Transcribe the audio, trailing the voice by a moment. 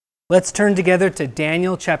Let's turn together to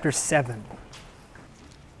Daniel chapter 7.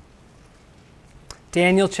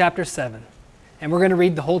 Daniel chapter 7. And we're going to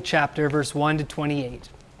read the whole chapter, verse 1 to 28.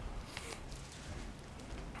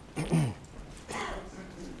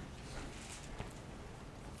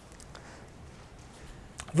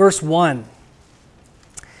 Verse 1.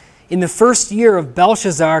 In the first year of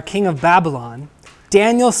Belshazzar, king of Babylon,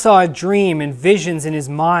 Daniel saw a dream and visions in his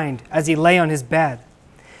mind as he lay on his bed.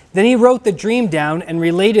 Then he wrote the dream down and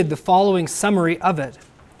related the following summary of it.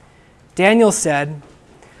 Daniel said,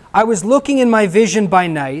 I was looking in my vision by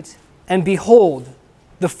night, and behold,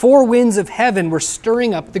 the four winds of heaven were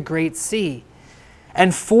stirring up the great sea,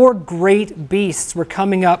 and four great beasts were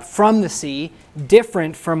coming up from the sea,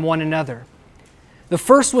 different from one another. The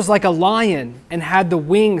first was like a lion and had the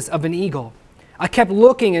wings of an eagle. I kept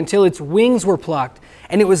looking until its wings were plucked,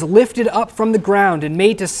 and it was lifted up from the ground and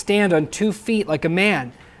made to stand on 2 feet like a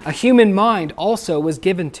man. A human mind also was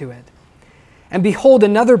given to it. And behold,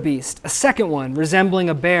 another beast, a second one, resembling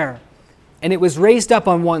a bear. And it was raised up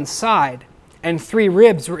on one side, and 3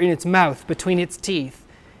 ribs were in its mouth between its teeth.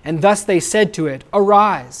 And thus they said to it,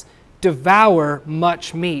 Arise, devour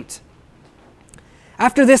much meat.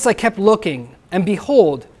 After this I kept looking, and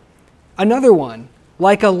behold, another one,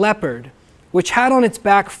 like a leopard, which had on its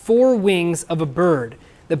back 4 wings of a bird.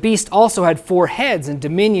 The beast also had 4 heads, and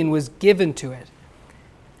dominion was given to it.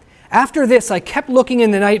 After this I kept looking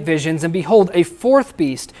in the night visions, and behold, a 4th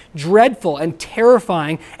beast, dreadful and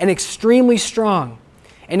terrifying and extremely strong.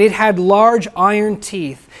 And it had large iron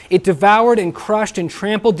teeth. It devoured and crushed and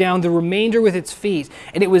trampled down the remainder with its feet.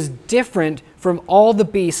 And it was different from all the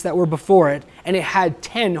beasts that were before it, and it had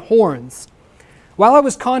 10 horns. While I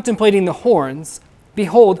was contemplating the horns,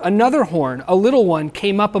 behold, another horn, a little one,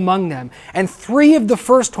 came up among them, and 3 of the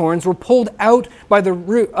first horns were pulled out by the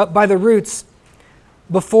roots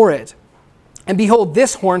before it. And behold,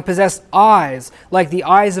 this horn possessed eyes like the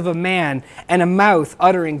eyes of a man, and a mouth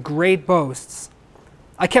uttering great boasts.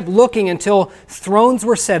 I kept looking until thrones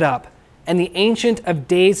were set up, and the Ancient of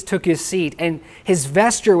Days took his seat, and his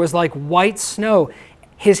vesture was like white snow.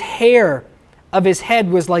 His hair of his head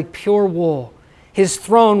was like pure wool. His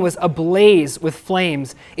throne was ablaze with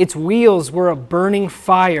flames. Its wheels were a burning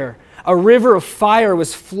fire. A river of fire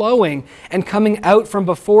was flowing and coming out from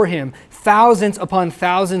before him. Thousands upon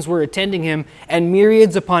thousands were attending him, and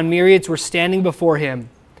myriads upon myriads were standing before him.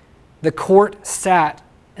 The court sat,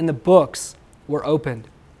 and the books were opened.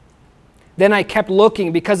 Then I kept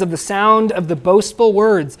looking because of the sound of the boastful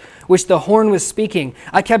words which the horn was speaking.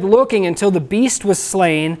 I kept looking until the beast was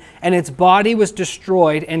slain, and its body was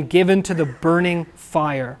destroyed and given to the burning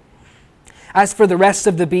fire. As for the rest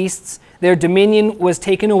of the beasts, their dominion was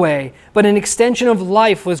taken away, but an extension of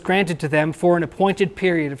life was granted to them for an appointed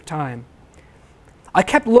period of time. I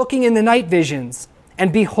kept looking in the night visions,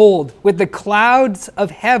 and behold, with the clouds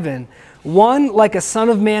of heaven, one like a son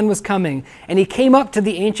of man was coming, and he came up to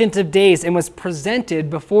the Ancient of Days and was presented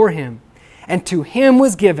before him. And to him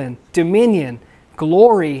was given dominion,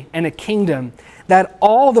 glory, and a kingdom, that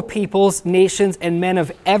all the peoples, nations, and men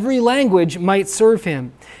of every language might serve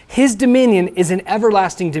him. His dominion is an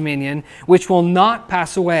everlasting dominion which will not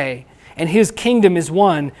pass away, and his kingdom is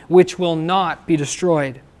one which will not be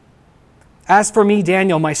destroyed. As for me,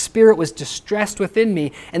 Daniel, my spirit was distressed within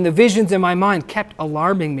me, and the visions in my mind kept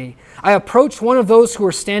alarming me. I approached one of those who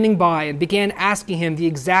were standing by and began asking him the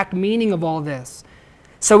exact meaning of all this.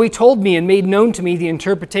 So he told me and made known to me the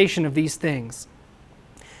interpretation of these things.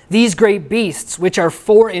 These great beasts, which are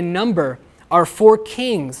 4 in number, are 4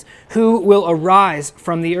 kings who will arise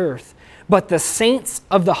from the earth. But the saints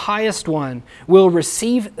of the highest one will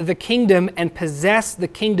receive the kingdom and possess the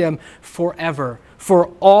kingdom forever,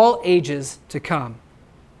 for all ages to come.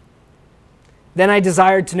 Then I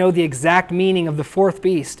desired to know the exact meaning of the 4th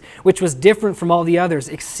beast, which was different from all the others,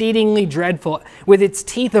 exceedingly dreadful, with its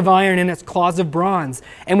teeth of iron and its claws of bronze,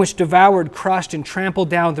 and which devoured, crushed, and trampled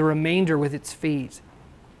down the remainder with its feet.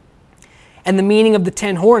 And the meaning of the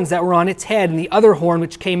 10 horns that were on its head, and the other horn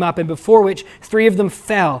which came up, and before which 3 of them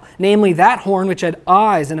fell, namely that horn which had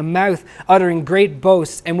eyes and a mouth uttering great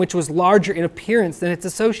boasts, and which was larger in appearance than its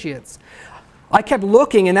associates. I kept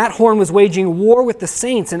looking, and that horn was waging war with the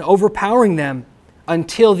saints and overpowering them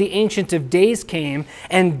until the Ancient of Days came,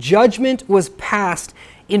 and judgment was passed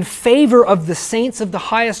in favor of the saints of the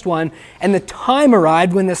highest one, and the time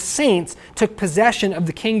arrived when the saints took possession of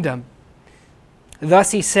the kingdom.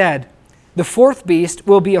 Thus he said, the 4th beast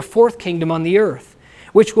will be a 4th kingdom on the earth,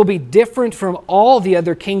 which will be different from all the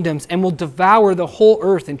other kingdoms, and will devour the whole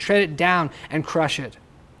earth and tread it down and crush it.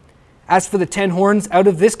 As for the 10 horns, out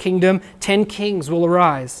of this kingdom 10 kings will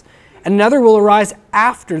arise. Another will arise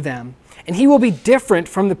after them, And he will be different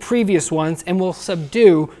from the previous ones and will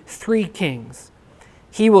subdue 3 kings.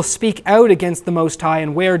 He will speak out against the Most High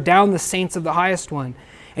and wear down the saints of the Highest One.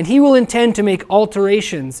 And he will intend to make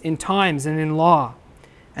alterations in times and in law.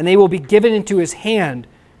 And they will be given into his hand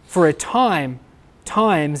for a time,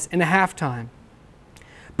 times, and a half time.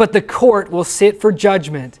 But the court will sit for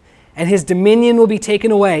judgment, and his dominion will be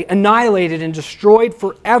taken away, annihilated and destroyed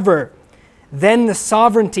forever. Then the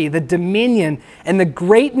sovereignty, the dominion, and the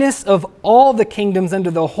greatness of all the kingdoms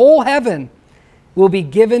under the whole heaven will be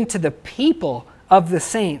given to the people of the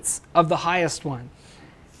saints of the Highest One.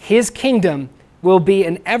 His kingdom will be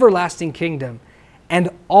an everlasting kingdom, and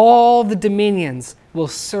all the dominions will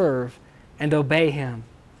serve and obey him.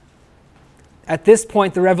 At this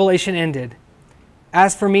point, the revelation ended.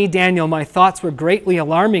 As for me, Daniel, my thoughts were greatly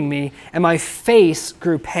alarming me, and my face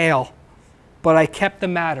grew pale, but I kept the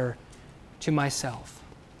matter to myself.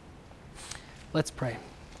 Let's pray.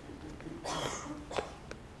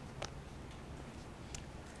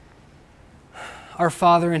 Our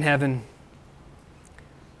Father in heaven,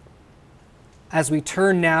 as we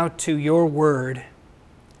turn now to your word,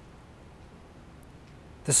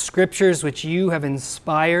 the scriptures which you have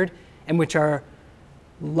inspired and which are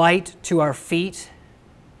light to our feet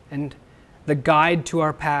and the guide to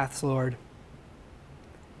our paths, Lord.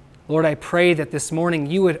 Lord, I pray that this morning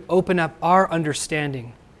you would open up our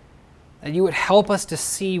understanding, that you would help us to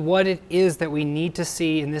see what it is that we need to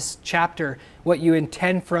see in this chapter, what you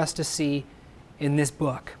intend for us to see in this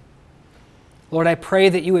book. Lord, I pray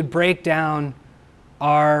that you would break down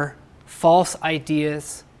our false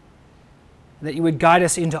ideas, that you would guide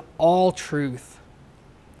us into all truth,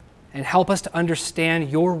 and help us to understand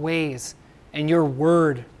your ways and your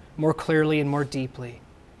word more clearly and more deeply.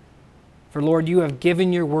 For Lord, you have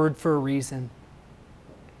given your word for a reason,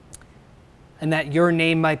 and that your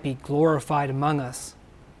name might be glorified among us.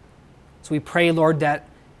 So we pray, Lord, that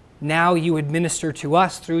now you would minister to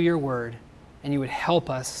us through your word, and you would help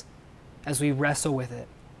us as we wrestle with it.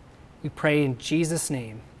 We pray in Jesus'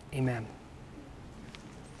 name, amen.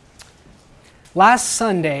 Last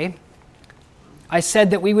Sunday, I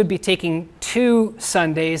said that we would be taking 2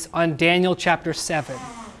 Sundays on Daniel chapter 7,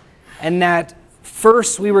 and that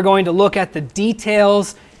first we were going to look at the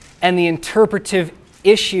details and the interpretive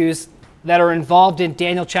issues that are involved in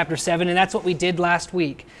Daniel chapter 7, and that's what we did last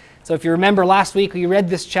week. So if you remember last week, we read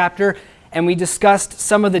this chapter and we discussed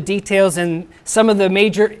some of the details and some of the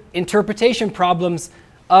major interpretation problems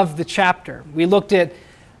of the chapter. We looked at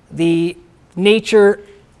the nature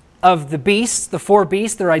of the beasts, the 4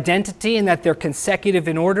 beasts, their identity, and that they're consecutive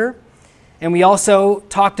in order. And we also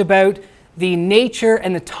talked about the nature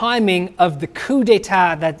and the timing of the coup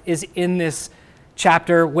d'etat that is in this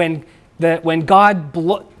chapter when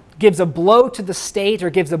God gives a blow to the state or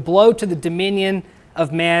gives a blow to the dominion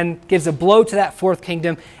of man, gives a blow to that 4th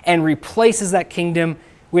kingdom and replaces that kingdom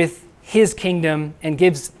with his kingdom and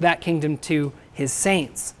gives that kingdom to his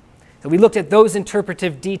saints. So we looked at those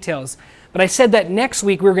interpretive details. But I said that next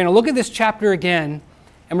week we're going to look at this chapter again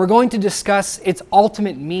and we're going to discuss its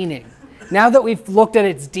ultimate meaning. Now that we've looked at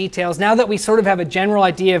its details, now that we sort of have a general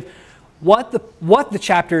idea of what the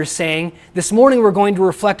chapter is saying, this morning we're going to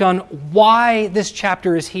reflect on why this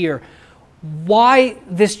chapter is here, why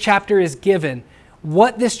this chapter is given,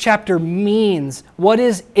 what this chapter means, what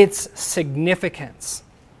is its significance.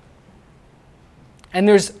 And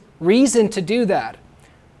there's reason to do that,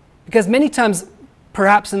 because many times,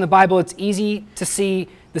 perhaps in the Bible, it's easy to see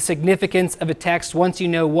the significance of a text once you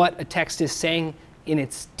know what a text is saying in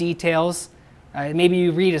its details. Maybe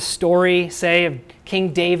you read a story, say, of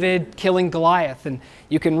King David killing Goliath, and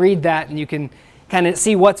you can read that and you can kind of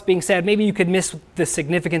see what's being said. Maybe you could miss the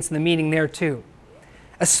significance and the meaning there too.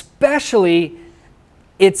 Especially,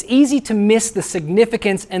 it's easy to miss the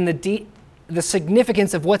significance and the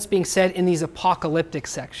significance of what's being said in these apocalyptic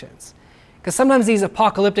sections. Because sometimes these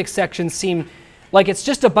apocalyptic sections seem like it's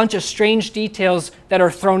just a bunch of strange details that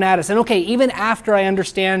are thrown at us. And okay, even after I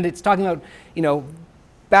understand it's talking about,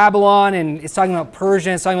 Babylon, and it's talking about Persia,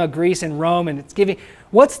 and it's talking about Greece and Rome, and it's giving,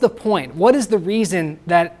 what's the point? What is the reason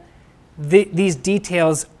that these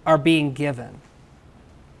details are being given?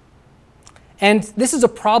 And this is a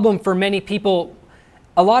problem for many people.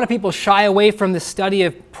 A lot of people shy away from the study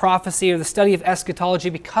of prophecy or the study of eschatology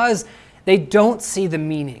because they don't see the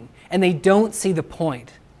meaning and they don't see the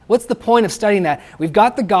point. What's the point of studying that? We've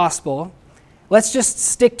got the gospel. Let's just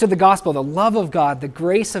stick to the gospel, the love of God, the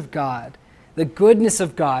grace of God, the goodness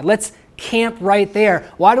of God. Let's camp right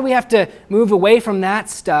there. Why do we have to move away from that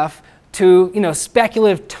stuff to,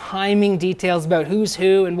 speculative timing details about who's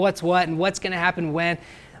who and what's what and what's going to happen when?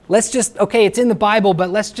 Let's just, okay, it's in the Bible, but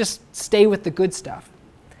let's just stay with the good stuff.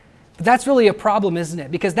 But that's really a problem, isn't it?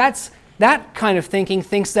 Because that kind of thinking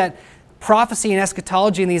thinks that prophecy and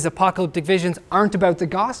eschatology and these apocalyptic visions aren't about the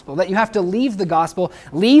gospel, that you have to leave the gospel,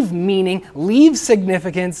 leave meaning, leave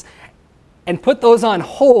significance, and put those on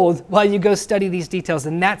hold while you go study these details.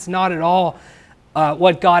 And that's not at all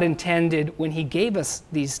what God intended when he gave us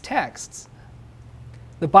these texts.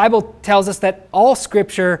 The Bible tells us that all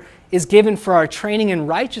Scripture is given for our training in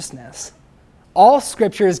righteousness. All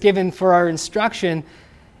Scripture is given for our instruction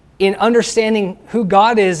in understanding who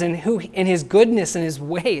God is and in his goodness and his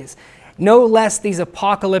ways. No less these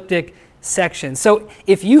apocalyptic sections. So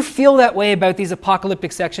if you feel that way about these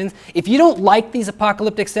apocalyptic sections, if you don't like these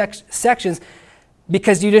apocalyptic sections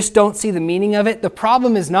because you just don't see the meaning of it, the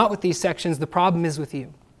problem is not with these sections, the problem is with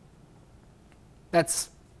you.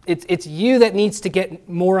 It's you that needs to get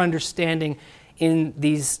more understanding in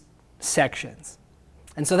these sections.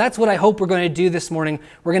 And so that's what I hope we're going to do this morning.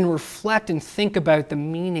 We're going to reflect and think about the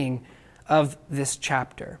meaning of this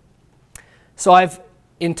chapter. So I've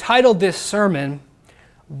entitled this sermon,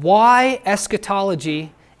 Why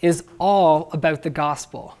Eschatology is All About the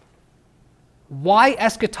Gospel. Why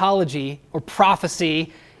eschatology or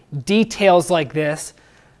prophecy, details like this,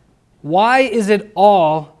 why is it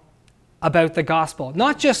all about the gospel?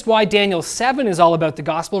 Not just why Daniel 7 is all about the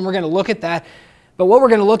gospel, and we're going to look at that, but what we're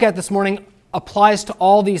going to look at this morning applies to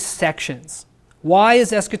all these sections. Why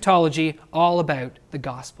is eschatology all about the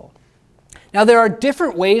gospel? Now, there are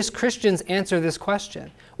different ways Christians answer this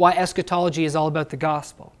question, why eschatology is all about the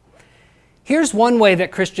gospel. Here's one way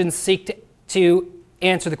that Christians seek to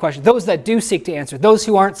answer the question. Those that do seek to answer, those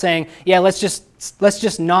who aren't saying, yeah, let's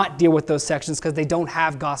just not deal with those sections because they don't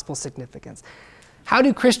have gospel significance. How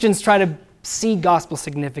do Christians try to see gospel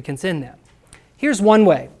significance in them? Here's one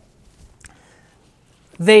way.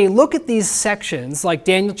 They look at these sections, like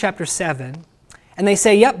Daniel chapter 7, and they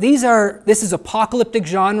say, yep, this is apocalyptic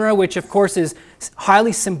genre, which of course is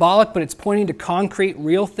highly symbolic, but it's pointing to concrete,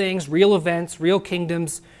 real things, real events, real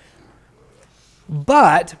kingdoms.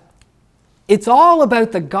 But it's all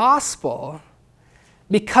about the gospel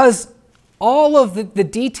because all of the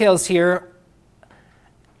details here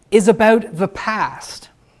is about the past.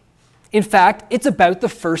 In fact, it's about the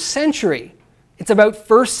first century. It's about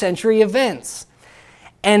first century events.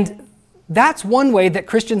 And that's one way that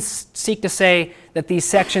Christians seek to say that these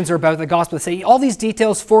sections are about the gospel. They say all these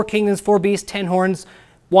details, 4 kingdoms, 4 beasts, 10 horns,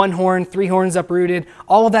 1 horn, 3 horns uprooted,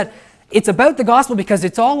 all of that. It's about the gospel because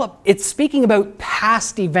it's speaking about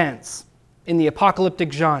past events in the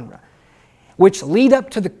apocalyptic genre, which lead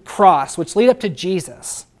up to the cross, which lead up to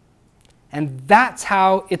Jesus. And that's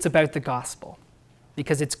how it's about the gospel,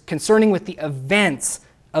 because it's concerning with the events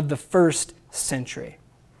of the first century.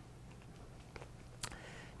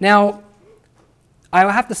 Now, I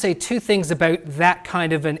have to say 2 things about that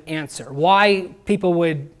kind of an answer. Why people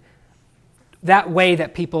would, that way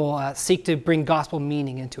that people seek to bring gospel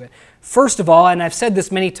meaning into it. First of all, and I've said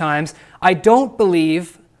this many times, I don't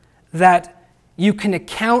believe that you can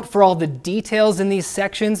account for all the details in these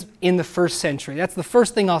sections in the first century. That's the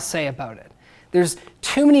first thing I'll say about it. There's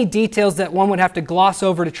too many details that one would have to gloss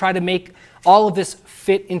over to try to make all of this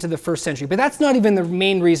fit into the first century. But that's not even the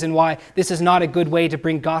main reason why this is not a good way to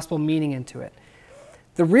bring gospel meaning into it.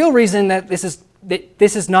 The real reason that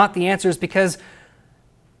this is not the answer is because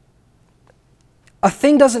a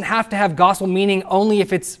thing doesn't have to have gospel meaning only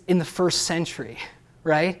if it's in the first century,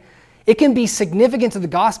 right? It can be significant to the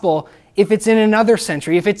gospel if it's in another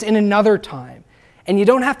century, if it's in another time. And you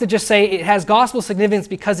don't have to just say it has gospel significance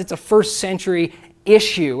because it's a first century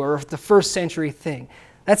issue or the first century thing.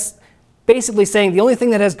 That's basically saying the only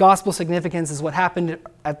thing that has gospel significance is what happened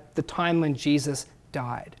at the time when Jesus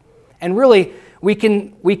died. And really,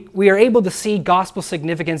 we are able to see gospel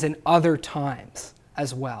significance in other times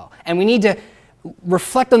as well. And we need to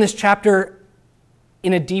reflect on this chapter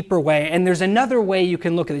in a deeper way. And there's another way you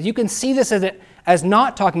can look at it. You can see this as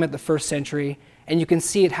not talking about the first century, and you can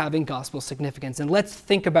see it having gospel significance. And let's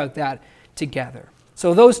think about that together.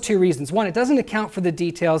 So those 2 reasons. 1, it doesn't account for the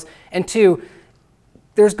details. And 2,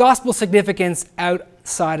 there's gospel significance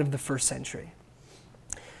outside of the first century.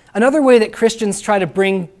 Another way that Christians try to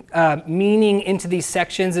bring meaning into these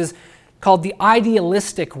sections is called the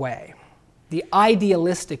idealistic way. The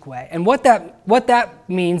idealistic way. And what that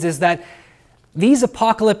means is that these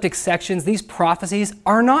apocalyptic sections, these prophecies,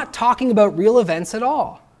 are not talking about real events at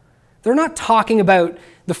all. They're not talking about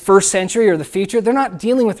the first century or the future. They're not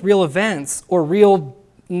dealing with real events or real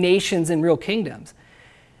nations and real kingdoms.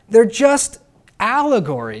 They're just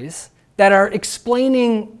allegories that are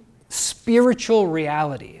explaining spiritual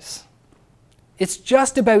realities. It's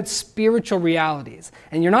just about spiritual realities.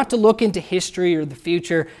 And you're not to look into history or the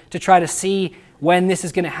future to try to see when this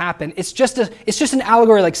is going to happen. It's just an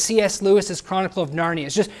allegory like C.S. Lewis's Chronicle of Narnia.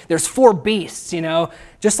 It's just, there's 4 beasts,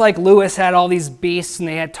 just like Lewis had all these beasts and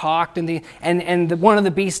they had talked and one of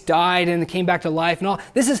the beasts died and came back to life and all.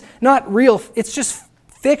 This is not real. It's just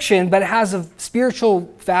fiction, but it has a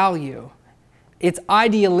spiritual value. It's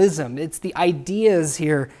idealism. It's the ideas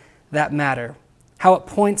here that matter. How it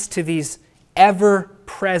points to these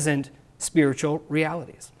ever-present spiritual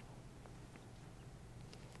realities.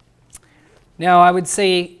 Now, I would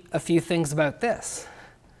say a few things about this.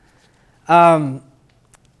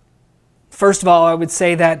 First of all, I would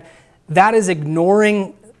say that is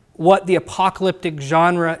ignoring what the apocalyptic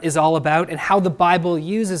genre is all about and how the Bible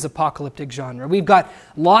uses apocalyptic genre. We've got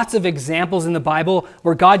lots of examples in the Bible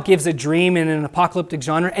where God gives a dream in an apocalyptic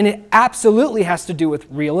genre, and it absolutely has to do with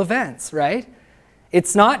real events, right?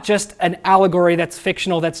 It's not just an allegory that's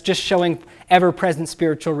fictional, that's just showing ever-present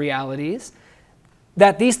spiritual realities.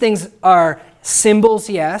 That these things are symbols,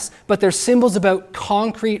 yes, but they're symbols about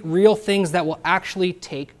concrete, real things that will actually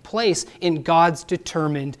take place in God's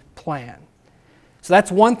determined plan. So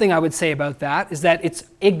that's one thing I would say about that, is that it's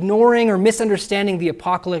ignoring or misunderstanding the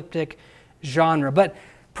apocalyptic genre. But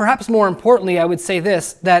perhaps more importantly, I would say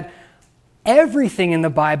this, that everything in the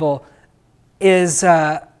Bible is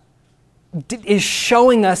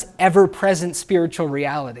showing us ever-present spiritual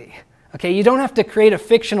reality. Okay, you don't have to create a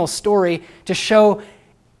fictional story to show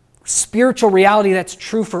spiritual reality that's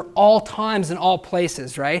true for all times and all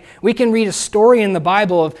places, right? We can read a story in the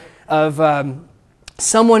Bible of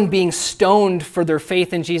someone being stoned for their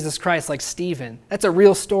faith in Jesus Christ, like Stephen. That's a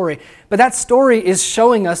real story. But that story is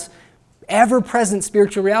showing us ever-present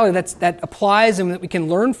spiritual reality that applies and that we can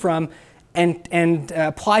learn from and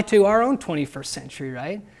apply to our own 21st century,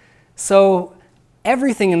 right? So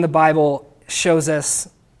everything in the Bible shows us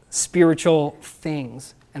spiritual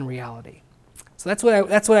things and reality. So that's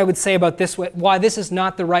what I would say about this, why this is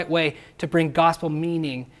not the right way to bring gospel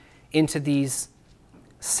meaning into these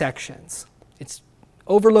sections. It's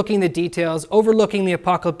overlooking the details, overlooking the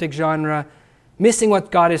apocalyptic genre, missing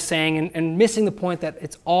what God is saying, and missing the point that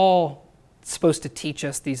it's all supposed to teach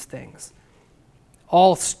us these things.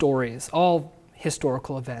 All stories, all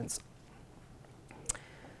historical events.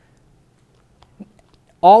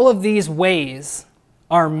 All of these ways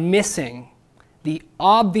are missing the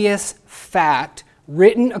obvious fact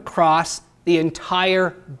written across the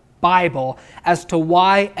entire Bible as to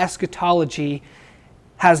why eschatology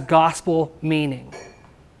has gospel meaning.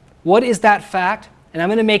 What is that fact? And I'm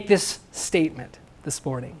going to make this statement this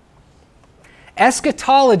morning.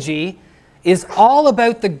 Eschatology is all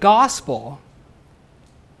about the gospel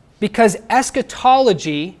because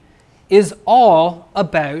eschatology is all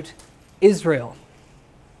about Israel.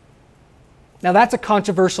 Now that's a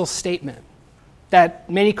controversial statement that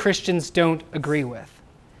many Christians don't agree with.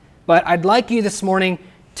 But I'd like you this morning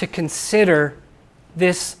to consider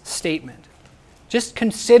this statement. Just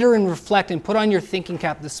consider and reflect and put on your thinking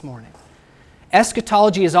cap this morning.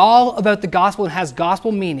 Eschatology is all about the gospel and has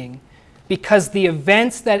gospel meaning because the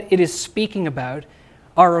events that it is speaking about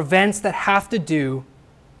are events that have to do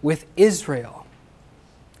with Israel.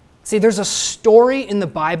 See, there's a story in the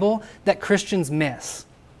Bible that Christians miss.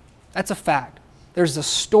 That's a fact. There's a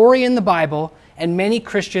story in the Bible, and many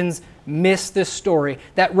Christians miss this story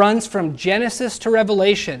that runs from Genesis to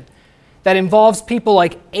Revelation, that involves people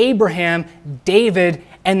like Abraham, David,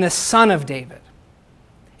 and the son of David.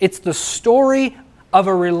 It's the story of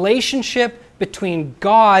a relationship between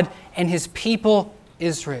God and his people,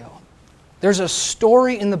 Israel. There's a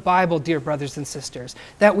story in the Bible, dear brothers and sisters,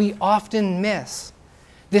 that we often miss.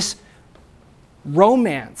 This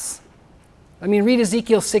romance. I mean, read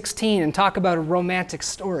Ezekiel 16 and talk about a romantic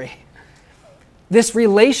story. This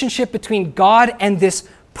relationship between God and this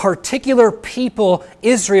particular people,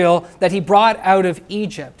 Israel, that he brought out of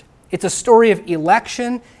Egypt. It's a story of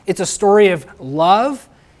election. It's a story of love.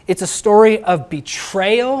 It's a story of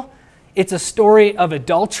betrayal. It's a story of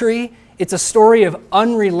adultery. It's a story of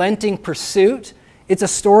unrelenting pursuit. It's a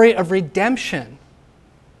story of redemption.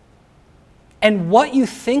 And what you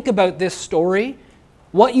think about this story,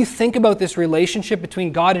 what you think about this relationship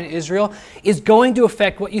between God and Israel is going to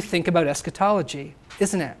affect what you think about eschatology,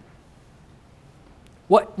 isn't it?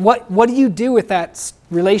 What do you do with that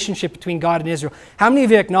relationship between God and Israel? How many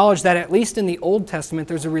of you acknowledge that at least in the Old Testament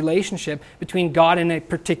there's a relationship between God and a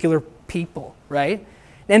particular people, right?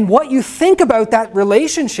 And what you think about that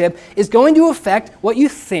relationship is going to affect what you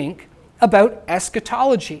think about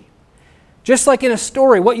eschatology. Just like in a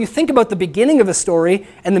story, what you think about the beginning of a story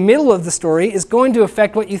and the middle of the story is going to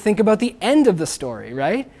affect what you think about the end of the story,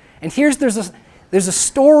 right? And there's a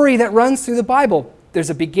story that runs through the Bible. There's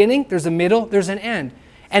a beginning, there's a middle, there's an end.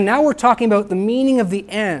 And now we're talking about the meaning of the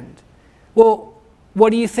end. Well,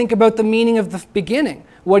 what do you think about the meaning of the beginning?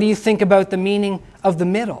 What do you think about the meaning of the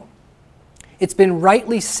middle? It's been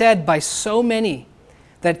rightly said by so many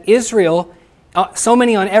that Israel, so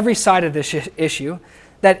many on every side of this issue,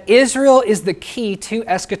 that Israel is the key to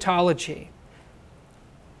eschatology.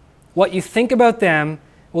 What you think about them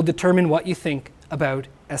will determine what you think about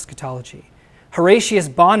eschatology. Horatius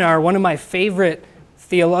Bonar, one of my favorite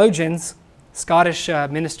theologians, Scottish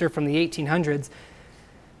minister from the 1800s,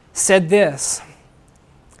 said this: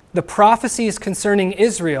 "The prophecies concerning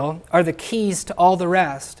Israel are the keys to all the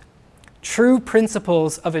rest. True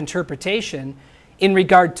principles of interpretation in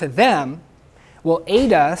regard to them will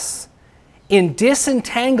aid us in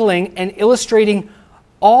disentangling and illustrating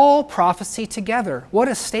all prophecy together." What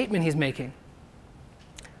a statement he's making.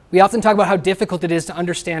 We often talk about how difficult it is to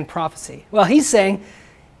understand prophecy. Well, he's saying,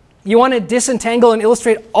 you want to disentangle and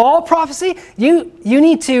illustrate all prophecy? You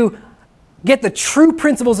need to get the true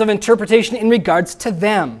principles of interpretation in regards to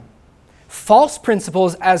them. False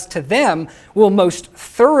principles as to them will most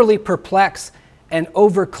thoroughly perplex and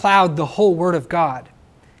overcloud the whole Word of God.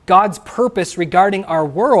 God's purpose regarding our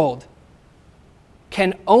world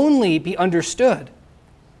can only be understood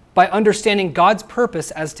by understanding God's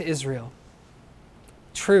purpose as to Israel.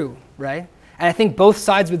 True, right? And I think both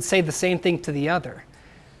sides would say the same thing to the other.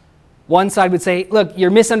 One side would say, look,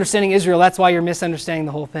 you're misunderstanding Israel, that's why you're misunderstanding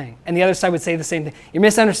the whole thing. And the other side would say the same thing. You're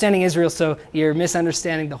misunderstanding Israel, so you're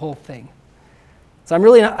misunderstanding the whole thing. So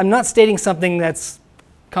I'm not stating something that's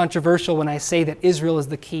controversial when I say that Israel is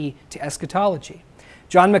the key to eschatology.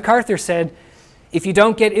 John MacArthur said, if you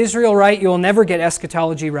don't get Israel right, you will never get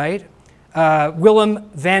eschatology right. Willem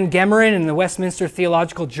van Gemeren in the Westminster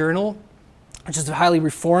Theological Journal, which is a highly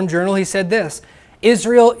reformed journal, he said this: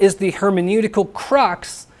 Israel is the hermeneutical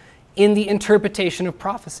crux in the interpretation of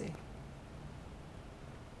prophecy.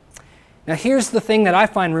 Now here's the thing that I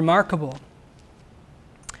find remarkable.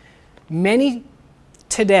 Many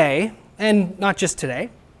today, and not just today,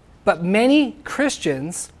 but many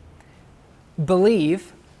Christians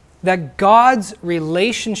believe that God's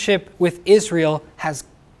relationship with Israel has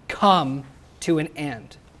come to an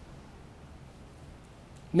end.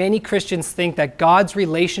 Many Christians think that God's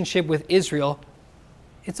relationship with Israel,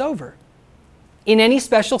 it's over. In any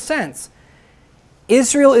special sense.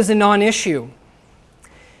 Israel is a non-issue.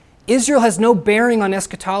 Israel has no bearing on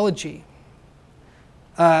eschatology.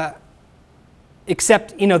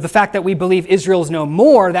 Except, the fact that we believe Israel is no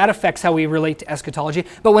more, that affects how we relate to eschatology.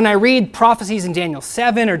 But when I read prophecies in Daniel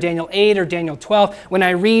 7 or Daniel 8 or Daniel 12, when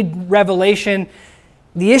I read Revelation,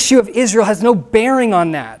 the issue of Israel has no bearing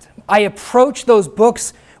on that. I approach those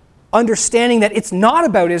books understanding that it's not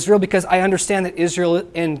about Israel because I understand that Israel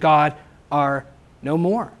and God are no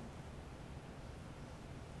more.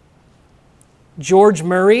 George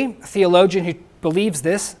Murray, a theologian who believes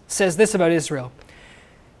this, says this about Israel,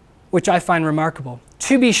 which I find remarkable.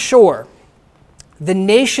 To be sure, the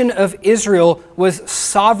nation of Israel was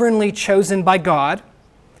sovereignly chosen by God,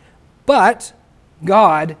 but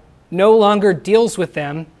God no longer deals with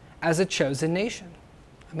them as a chosen nation.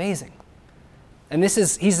 Amazing. And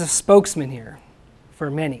he's a spokesman here for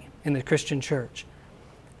many in the Christian church.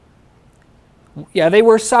 Yeah, they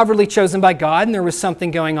were sovereignly chosen by God, and there was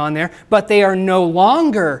something going on there, but they are no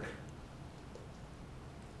longer.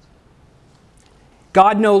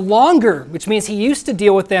 God no longer, which means he used to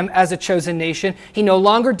deal with them as a chosen nation, he no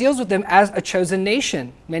longer deals with them as a chosen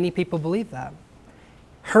nation. Many people believe that.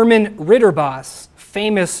 Herman Ridderbos,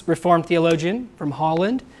 famous Reformed theologian from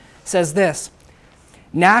Holland, says this: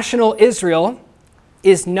 national Israel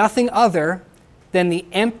is nothing other than the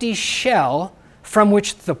empty shell from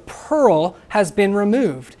which the pearl has been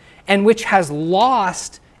removed and which has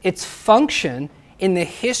lost its function in the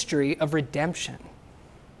history of redemption.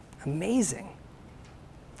 Amazing.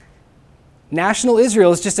 National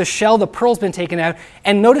Israel is just a shell, the pearl's been taken out.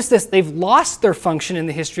 And notice this, they've lost their function in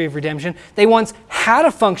the history of redemption. They once had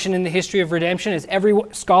a function in the history of redemption, as every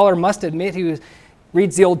scholar must admit who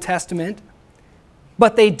reads the Old Testament.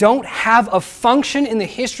 But they don't have a function in the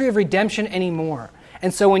history of redemption anymore.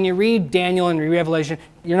 And so when you read Daniel and read Revelation,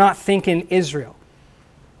 you're not thinking Israel.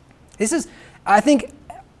 I think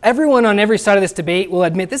everyone on every side of this debate will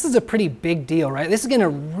admit this is a pretty big deal, right? This is going to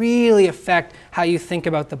really affect how you think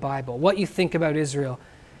about the Bible, what you think about Israel.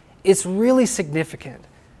 It's really significant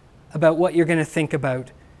about what you're going to think about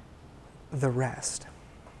the rest.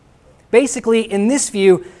 Basically, in this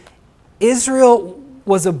view, Israel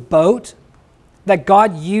was a boat that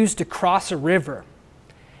God used to cross a river.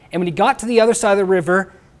 And when he got to the other side of the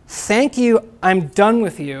river, thank you, I'm done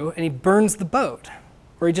with you, and he burns the boat.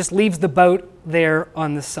 Or he just leaves the boat there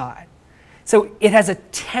on the side. So it has a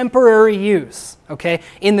temporary use, okay?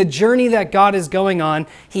 In the journey that God is going on,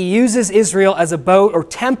 he uses Israel as a boat or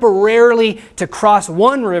temporarily to cross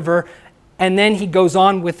one river, and then he goes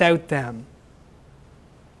on without them.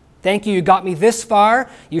 Thank you, you got me this far.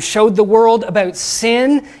 You showed the world about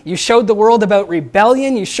sin. You showed the world about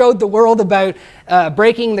rebellion. You showed the world about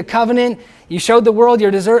breaking the covenant. You showed the world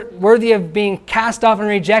you're worthy of being cast off and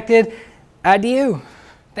rejected. Adieu.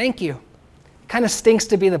 Thank you. Kind of stinks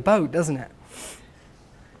to be the boat, doesn't it?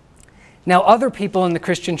 Now, other people in the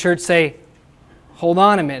Christian church say, hold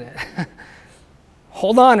on a minute.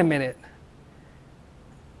 Hold on a minute.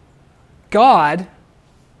 God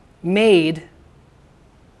made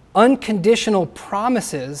unconditional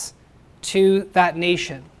promises to that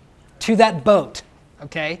nation, to that boat,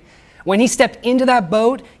 okay? When he stepped into that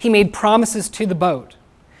boat, he made promises to the boat.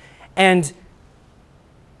 And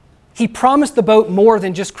he promised the boat more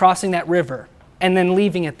than just crossing that river and then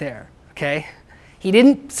leaving it there, okay? He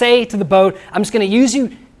didn't say to the boat, I'm just going to use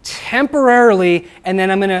you temporarily, and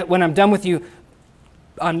then when I'm done with you,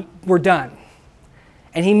 we're done.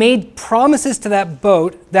 And he made promises to that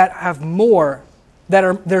boat that have more,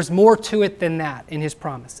 there's more to it than that in his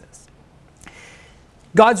promises.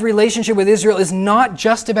 God's relationship with Israel is not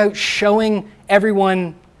just about showing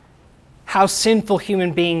everyone how sinful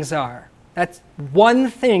human beings are. That's one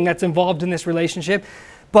thing that's involved in this relationship.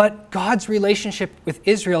 But God's relationship with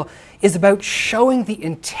Israel is about showing the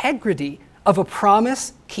integrity of a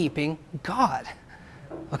promise-keeping God.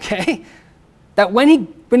 Okay? That when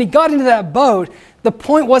he got into that boat, the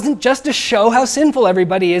point wasn't just to show how sinful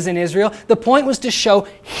everybody is in Israel. The point was to show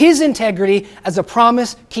his integrity as a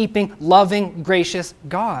promise-keeping, loving, gracious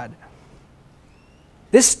God.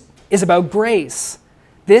 This is about grace.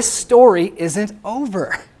 This story isn't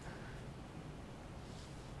over.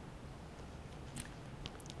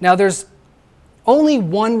 Now, there's only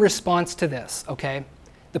one response to this, okay?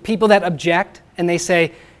 The people that object and they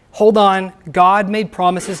say, hold on, God made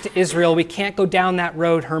promises to Israel. We can't go down that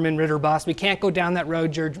road, Herman Ritterboss. We can't go down that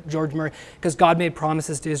road, George Murray, because God made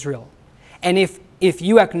promises to Israel. And if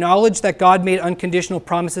you acknowledge that God made unconditional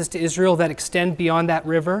promises to Israel that extend beyond that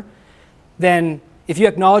river, then if you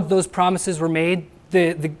acknowledge those promises were made,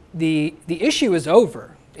 the issue is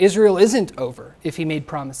over. Israel isn't over if he made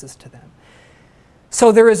promises to them.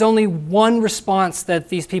 So there is only one response that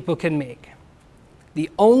these people can make. The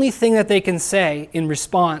only thing that they can say in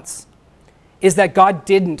response is that God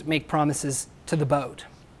didn't make promises to the boat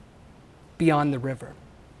beyond the river.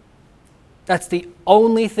 That's the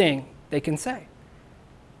only thing they can say.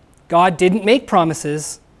 God didn't make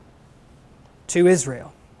promises to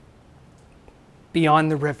Israel beyond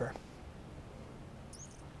the river.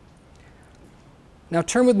 Now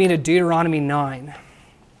turn with me to Deuteronomy 9.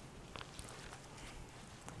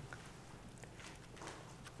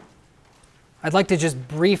 I'd like to just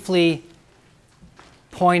briefly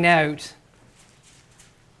point out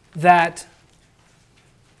that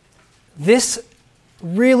this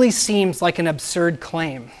really seems like an absurd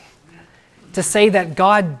claim to say that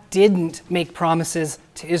God didn't make promises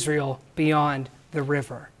to Israel beyond the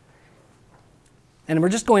river. And we're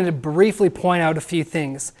just going to briefly point out a few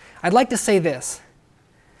things. I'd like to say this.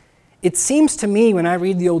 It seems to me when I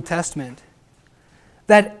read the Old Testament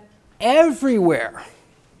that everywhere,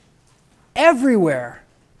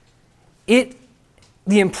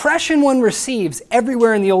 the impression one receives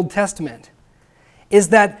everywhere in the Old Testament is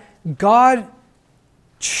that God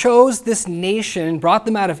chose this nation and brought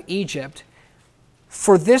them out of Egypt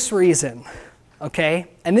for this reason, okay?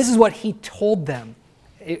 And this is what he told them.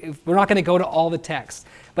 We're not going to go to all the text,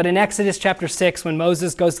 but in Exodus chapter 6, when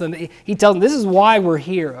Moses goes to them, he tells them, this is why we're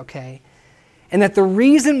here, okay? And that the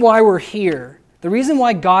reason why we're here, the reason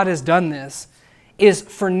why God has done this, is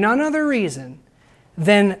for none other reason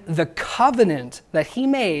than the covenant that he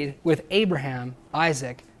made with Abraham,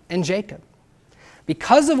 Isaac, and Jacob.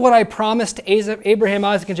 Because of what I promised to Abraham,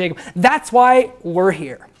 Isaac, and Jacob, that's why we're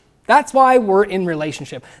here. That's why we're in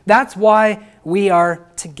relationship. That's why we are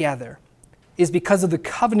together, is because of the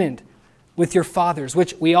covenant with your fathers,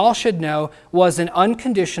 which we all should know was an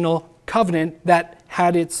unconditional covenant that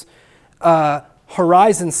had its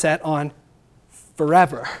horizon set on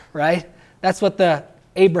forever, right? That's what the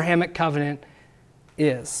Abrahamic covenant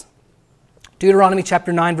is. Deuteronomy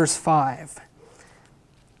chapter 9, verse 5.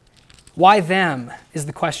 Why them is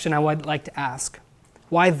the question I would like to ask.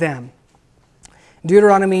 Why them?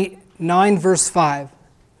 Deuteronomy 9, verse 5.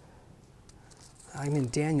 I'm in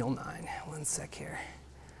Daniel 9. One sec here.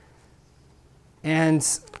 And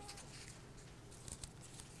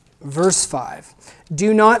verse 5.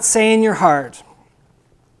 Do not say in your heart,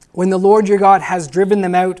 when the Lord your God has driven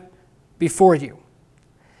them out before you,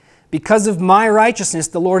 Because of my righteousness,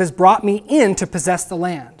 the Lord has brought me in to possess the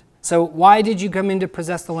land. So why did you come in to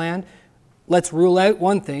possess the land? Let's rule out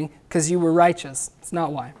one thing, because you were righteous. It's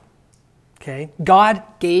not why. Okay? God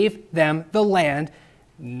gave them the land,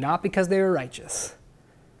 not because they were righteous.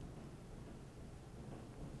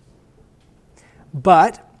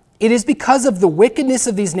 But it is because of the wickedness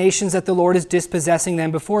of these nations that the Lord is dispossessing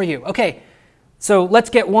them before you. Okay, so let's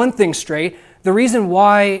get one thing straight. The reason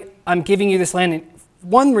why I'm giving you this land,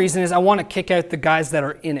 one reason is I want to kick out the guys that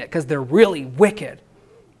are in it because they're really wicked.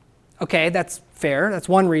 Okay, that's fair. That's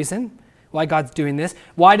one reason why God's doing this.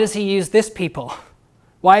 Why does he use this people?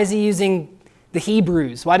 Why is he using the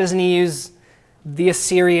Hebrews? Why doesn't he use the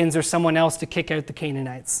Assyrians or someone else to kick out the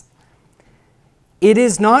Canaanites? It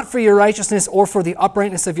is not for your righteousness or for the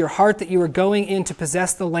uprightness of your heart that you are going in to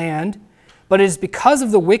possess the land, but it is because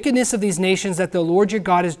of the wickedness of these nations that the Lord your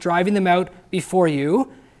God is driving them out before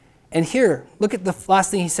you. And here, look at the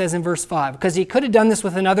last thing he says in verse 5, because he could have done this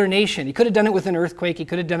with another nation. He could have done it with an earthquake. He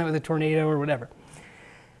could have done it with a tornado or whatever.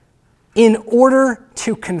 In order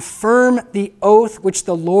to confirm the oath which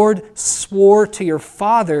the Lord swore to your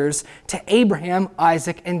fathers, to Abraham,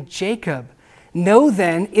 Isaac, and Jacob. Know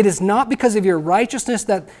then, it is not because of your righteousness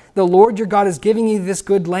that the Lord your God is giving you this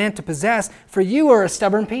good land to possess, for you are a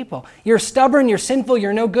stubborn people. You're stubborn, you're sinful,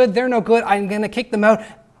 you're no good, they're no good, I'm going to kick them out.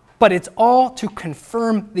 But it's all to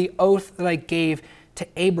confirm the oath that I gave to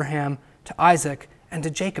Abraham, to Isaac, and to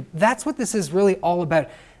Jacob. That's what this is really all about.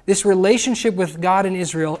 This relationship with God and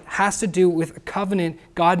Israel has to do with a covenant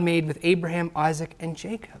God made with Abraham, Isaac, and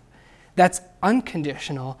Jacob. That's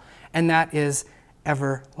unconditional, and that is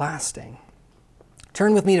everlasting.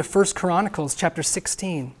 Turn with me to 1 Chronicles chapter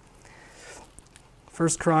 16. 1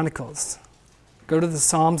 Chronicles. Go to the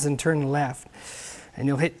Psalms and turn left. And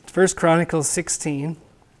you'll hit 1 Chronicles 16,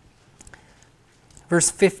 verse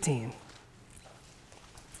 15.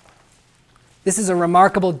 This is a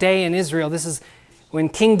remarkable day in Israel. This is when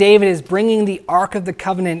King David is bringing the Ark of the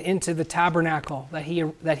Covenant into the tabernacle that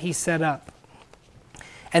he set up.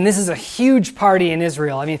 And this is a huge party in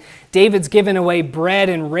Israel. I mean, David's given away bread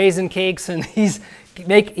and raisin cakes, and he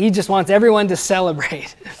just wants everyone to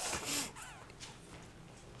celebrate.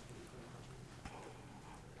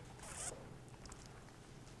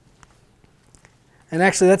 And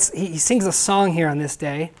actually, he sings a song here on this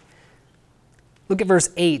day. Look at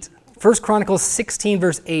verse 8. 1 Chronicles 16,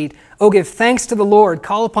 verse 8. Oh, give thanks to the Lord,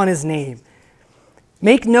 call upon his name.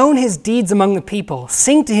 Make known his deeds among the people.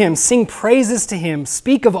 Sing to him, sing praises to him.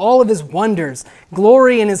 Speak of all of his wonders.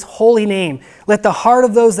 Glory in his holy name. Let the heart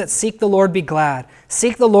of those that seek the Lord be glad.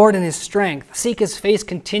 Seek the Lord in his strength. Seek his face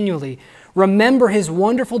continually. Remember his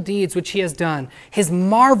wonderful deeds which he has done, his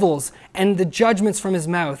marvels and the judgments from his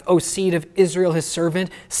mouth, O seed of Israel his servant,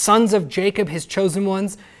 sons of Jacob his chosen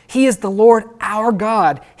ones. He is the Lord our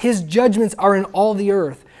God. His judgments are in all the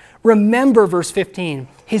earth. Remember, verse 15,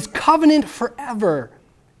 his covenant forever,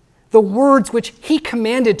 the words which he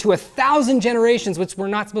commanded to 1,000 generations, which we're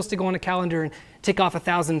not supposed to go on a calendar and tick off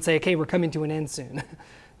 1,000 and say, okay, we're coming to an end soon.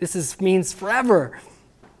 This means forever.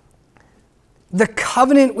 The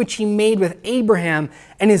covenant which he made with Abraham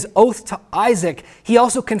and his oath to Isaac, he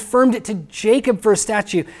also confirmed it to Jacob for a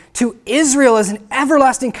statute, to Israel as an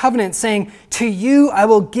everlasting covenant, saying, to you I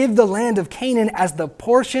will give the land of Canaan as the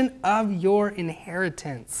portion of your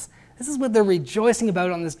inheritance. This is what they're rejoicing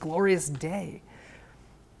about on this glorious day.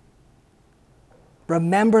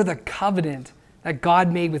 Remember the covenant that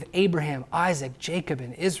God made with Abraham, Isaac, Jacob,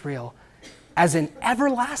 and Israel as an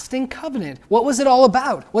everlasting covenant. What was it all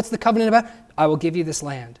about? What's the covenant about? I will give you this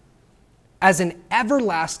land. As an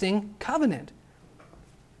everlasting covenant.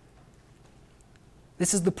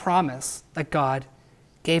 This is the promise that God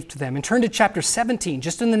gave to them. And turn to chapter 17,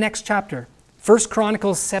 just in the next chapter. 1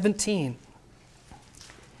 Chronicles 17.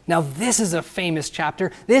 Now this is a famous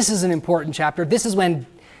chapter. This is an important chapter. This is when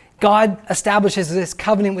God establishes this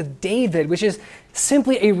covenant with David, which is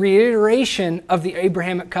simply a reiteration of the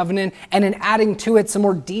Abrahamic covenant and in adding to it some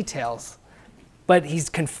more details. But he's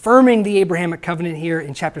confirming the Abrahamic covenant here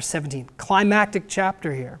in chapter 17. Climactic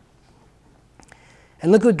chapter here.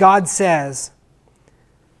 And look what God says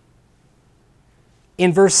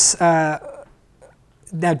in verse...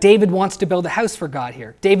 Now David wants to build a house for God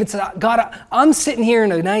here. David said, God, I'm sitting here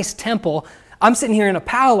in a nice temple. I'm sitting here in a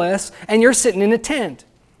palace, and you're sitting in a tent.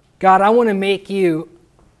 God, I want to make you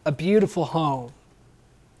a beautiful home.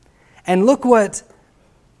 And look what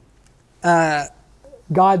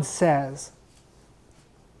God says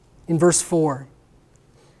in verse 4.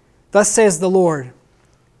 Thus says the Lord,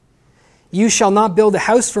 you shall not build a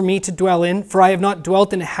house for me to dwell in, for I have not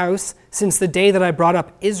dwelt in a house since the day that I brought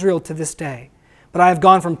up Israel to this day. But I have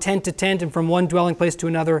gone from tent to tent and from one dwelling place to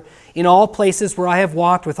another. In all places where I have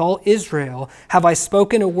walked with all Israel, have I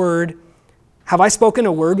spoken a word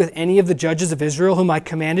with any of the judges of Israel, whom I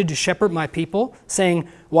commanded to shepherd my people, saying,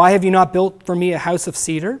 why have you not built for me a house of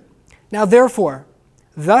cedar? Now therefore,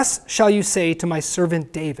 thus shall you say to my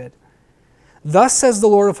servant David, thus says the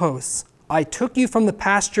Lord of hosts, I took you from the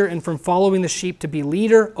pasture and from following the sheep to be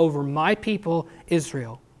leader over my people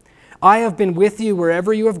Israel. I have been with you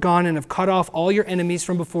wherever you have gone and have cut off all your enemies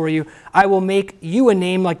from before you. I will make you a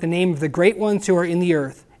name like the name of the great ones who are in the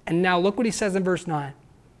earth. And now look what he says in verse 9.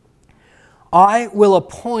 I will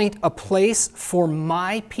appoint a place for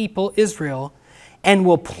my people Israel and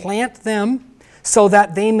will plant them so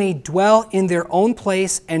that they may dwell in their own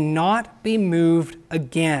place and not be moved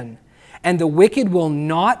again. And the wicked will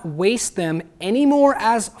not waste them anymore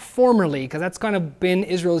as formerly, because that's kind of been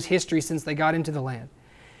Israel's history since they got into the land.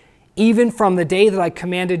 Even from the day that I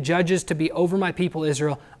commanded judges to be over my people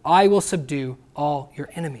Israel, I will subdue all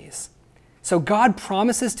your enemies. So God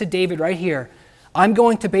promises to David right here, I'm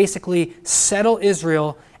going to basically settle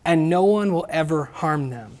Israel and no one will ever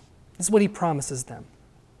harm them. This is what he promises them.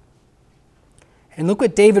 And look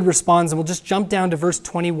what David responds, and we'll just jump down to verse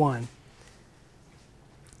 21.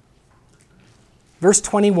 Verse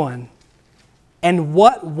 21, and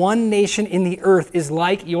what one nation in the earth is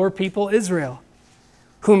like your people Israel,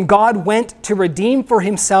 whom God went to redeem for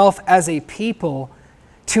himself as a people,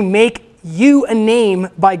 to make you a name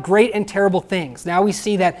by great and terrible things. Now we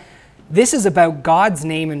see that this is about God's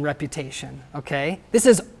name and reputation, okay? This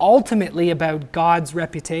is ultimately about God's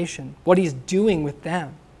reputation, what he's doing with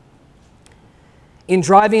them. In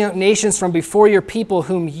driving out nations from before your people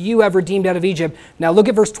whom you have redeemed out of Egypt. Now look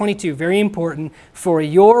at verse 22, very important. For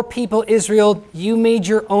your people Israel, you made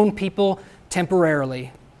your own people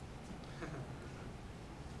temporarily.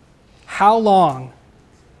 How long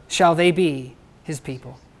shall they be his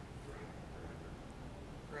people?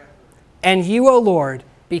 And you, O Lord,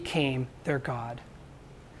 became their God.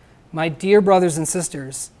 My dear brothers and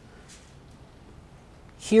sisters,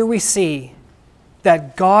 here we see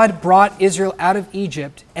that God brought Israel out of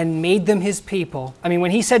Egypt and made them his people. I mean,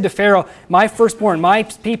 when he said to Pharaoh, my firstborn, my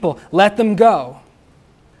people, let them go.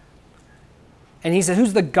 And he said,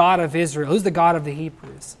 who's the God of Israel? Who's the God of the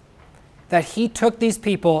Hebrews? That he took these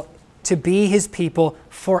people to be his people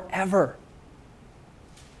forever.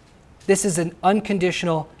 This is an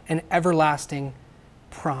unconditional and everlasting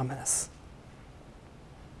promise.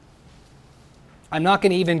 I'm not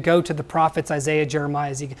going to even go to the prophets Isaiah,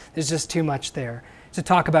 Jeremiah, Ezekiel. There's just too much there to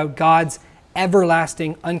talk about God's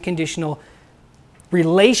everlasting, unconditional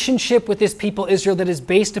relationship with his people Israel that is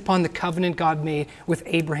based upon the covenant God made with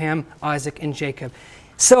Abraham, Isaac, and Jacob.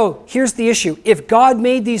 So here's the issue. If God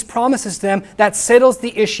made these promises to them, that settles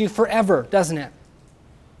the issue forever, doesn't it?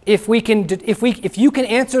 If you can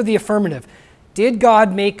answer the affirmative, did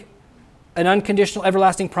God make an unconditional,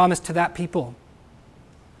 everlasting promise to that people?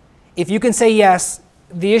 If you can say yes,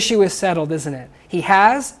 the issue is settled, isn't it? He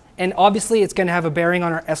has, and obviously it's going to have a bearing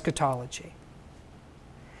on our eschatology.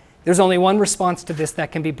 There's only one response to this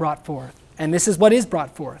that can be brought forth, and this is what is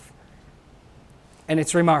brought forth. And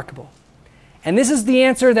it's remarkable. And this is the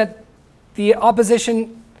answer that the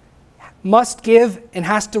opposition must give and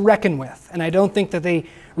has to reckon with. And I don't think that they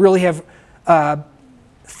really have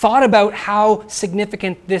thought about how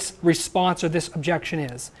significant this response or this objection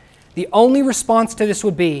is. The only response to this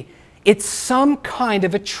would be, it's some kind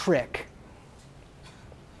of a trick.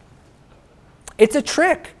 It's a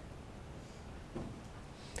trick.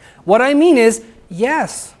 What I mean is,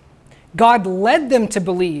 yes, God led them to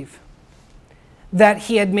believe that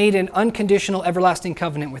he had made an unconditional, everlasting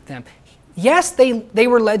covenant with them. Yes, they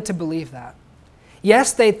were led to believe that.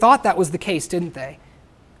 Yes, they thought that was the case, didn't they?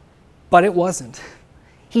 But it wasn't.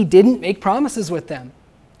 He didn't make promises with them.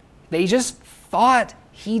 They just thought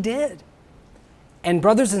he did. And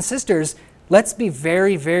brothers and sisters, let's be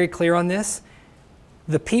very, very clear on this.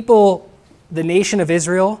 The people, the nation of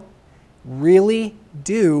Israel, really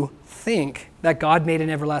do think that God made an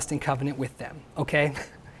everlasting covenant with them, okay?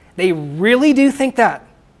 They really do think that.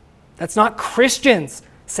 That's not Christians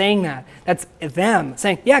saying that. That's them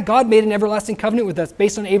saying, yeah, God made an everlasting covenant with us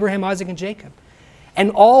based on Abraham, Isaac, and Jacob.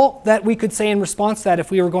 And all that we could say in response to that,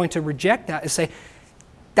 if we were going to reject that, is say,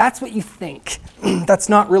 that's what you think. That's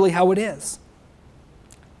not really how it is.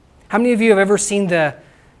 How many of you have ever seen the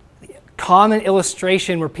common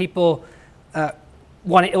illustration where people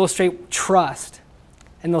want to illustrate trust?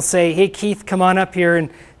 And they'll say, hey, Keith, come on up here. And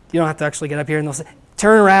you don't have to actually get up here. And they'll say,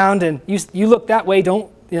 turn around and you look that way. Don't,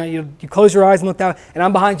 you close your eyes and look that way. And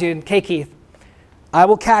I'm behind you. And, okay, Keith, I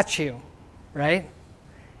will catch you, right?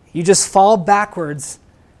 You just fall backwards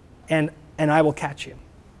and and I will catch you.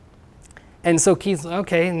 And so Keith's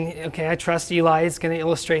okay, I trust Eli. He's going to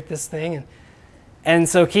illustrate this thing. And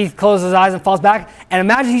so Keith closes his eyes and falls back. And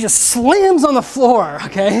imagine he just slams on the floor,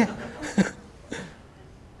 okay?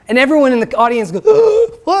 And everyone in the audience goes,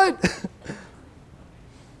 what?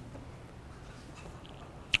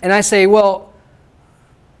 And I say, well,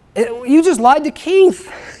 you just lied to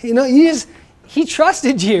Keith. He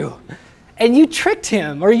trusted you. And you tricked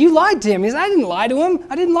him, or you lied to him. He said, I didn't lie to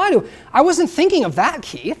him. I wasn't thinking of that,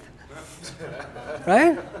 Keith.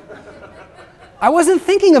 Right? I wasn't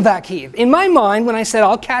thinking of that Keith. In my mind, when I said,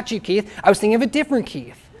 I'll catch you, Keith, I was thinking of a different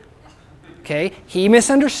Keith. Okay? He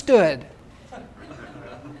misunderstood.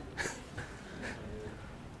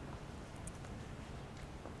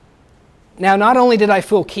 Now, not only did I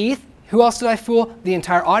fool Keith, who else did I fool? The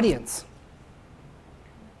entire audience.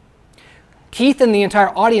 Keith and the entire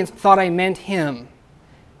audience thought I meant him.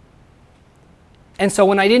 And so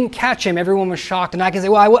when I didn't catch him, everyone was shocked. And I can say,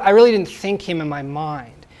 well, I really didn't think him in my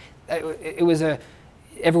mind. Everyone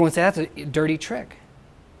said, that's a dirty trick.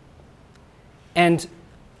 And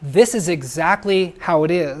this is exactly how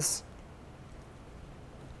it is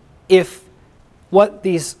if what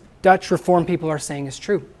these Dutch Reformed people are saying is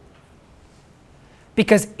true.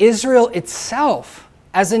 Because Israel itself,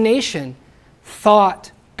 as a nation,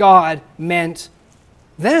 thought God meant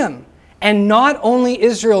them. And not only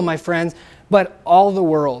Israel, my friends, but all the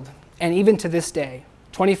world. And even to this day,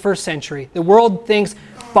 21st century, the world thinks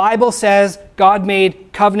Bible says God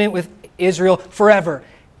made covenant with Israel forever.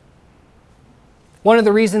 One of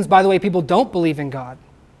the reasons, by the way, people don't believe in God,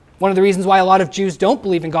 one of the reasons why a lot of Jews don't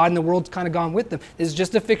believe in God and the world's kind of gone with them, this is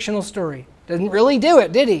just a fictional story. Doesn't really do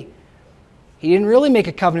it, did he? He didn't really make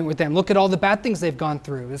a covenant with them. Look at all the bad things they've gone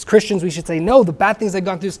through. As Christians, we should say, no, the bad things they've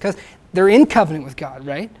gone through is because they're in covenant with God,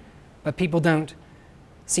 right? But people don't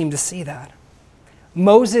seem to see that.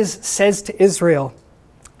 Moses says to Israel,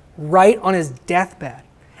 right on his deathbed,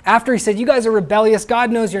 after he said, you guys are rebellious,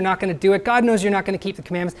 God knows you're not going to do it, God knows you're not going to keep the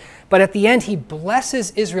commandments, but at the end he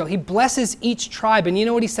blesses Israel. He blesses each tribe, and you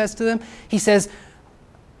know what he says to them? He says,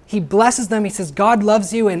 he blesses them, he says, God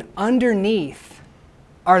loves you, and underneath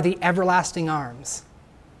are the everlasting arms.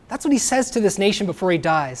 That's what he says to this nation before he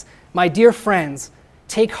dies. My dear friends,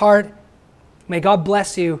 take heart, may God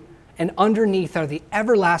bless you, and underneath are the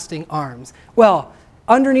everlasting arms. Well,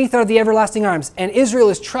 underneath are the everlasting arms, and Israel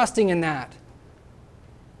is trusting in that.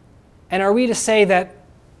 And are we to say that,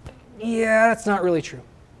 yeah, that's not really true?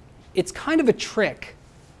 It's kind of a trick,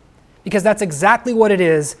 because that's exactly what it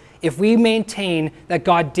is if we maintain that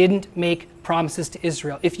God didn't make promises to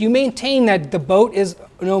Israel. If you maintain that the boat is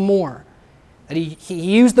no more, that he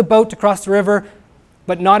used the boat to cross the river,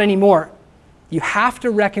 but not anymore, you have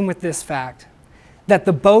to reckon with this fact that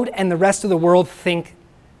the boat and the rest of the world think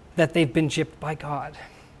that they've been gypped by God.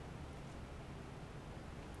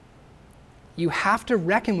 You have to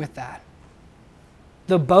reckon with that.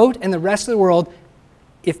 The boat and the rest of the world,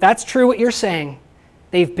 if that's true what you're saying,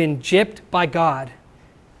 they've been gypped by God.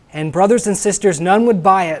 And brothers and sisters, none would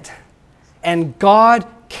buy it. And God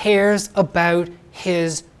cares about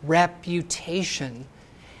his reputation,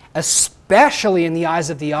 especially in the eyes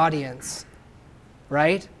of the audience,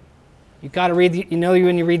 right? You've got to read,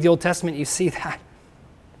 when you read the Old Testament, you see that.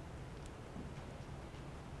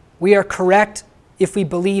 We are correct if we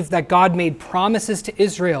believe that God made promises to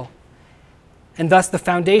Israel. And thus the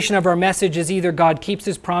foundation of our message is either God keeps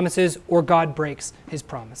his promises or God breaks his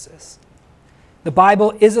promises. The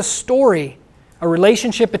Bible is a story, a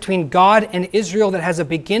relationship between God and Israel that has a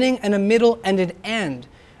beginning and a middle and an end.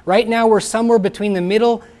 Right now we're somewhere between the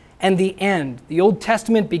middle and the end. The Old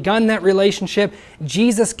Testament begun that relationship.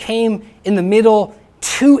 Jesus came in the middle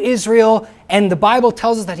to Israel, and the Bible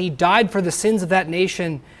tells us that he died for the sins of that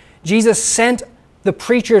nation. Jesus sent the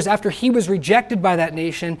preachers, after he was rejected by that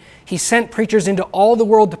nation, he sent preachers into all the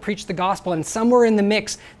world to preach the gospel. And somewhere in the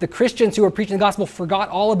mix, the Christians who were preaching the gospel forgot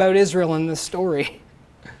all about Israel in this story.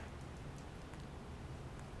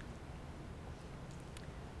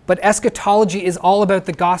 But eschatology is all about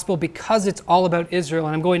the gospel because it's all about Israel.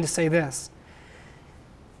 And I'm going to say this.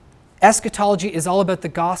 Eschatology is all about the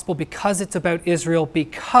gospel because it's about Israel,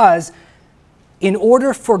 because in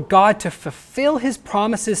order for God to fulfill his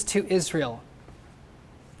promises to Israel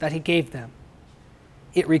that he gave them,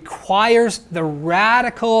 it requires the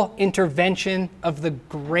radical intervention of the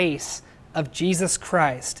grace of Jesus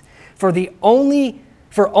Christ. For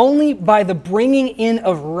only by the bringing in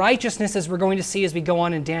of righteousness, as we're going to see as we go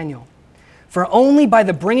on in Daniel, for only by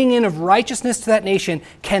the bringing in of righteousness to that nation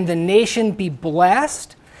can the nation be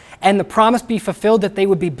blessed and the promise be fulfilled that they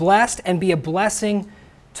would be blessed and be a blessing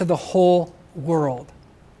to the whole world.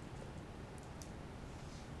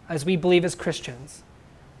 as we believe as Christians,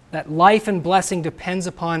 that life and blessing depends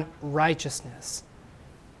upon righteousness.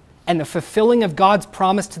 And the fulfilling of God's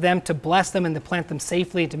promise to them to bless them and to plant them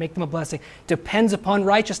safely and to make them a blessing depends upon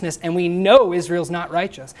righteousness. And we know Israel's not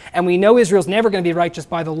righteous. And we know Israel's never going to be righteous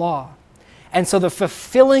by the law. And so the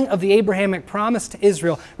fulfilling of the Abrahamic promise to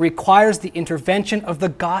Israel requires the intervention of the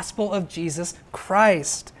gospel of Jesus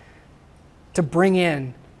Christ to bring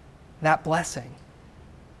in that blessing.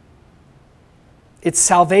 It's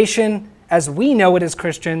salvation as we know it as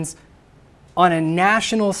Christians on a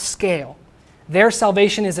national scale. Their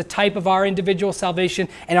salvation is a type of our individual salvation,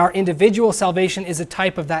 and our individual salvation is a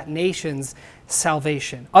type of that nation's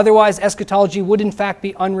salvation. Otherwise, eschatology would in fact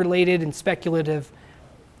be unrelated and speculative.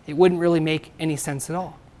 It wouldn't really make any sense at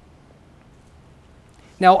all.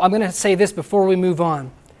 Now, I'm going to say this before we move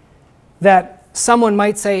on, that someone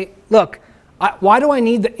might say, look, why do I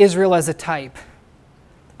need Israel as a type?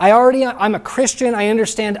 I'm a Christian. I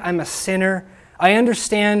understand I'm a sinner. I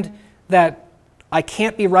understand that I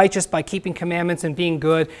can't be righteous by keeping commandments and being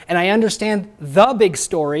good. And I understand the big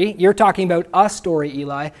story. You're talking about a story,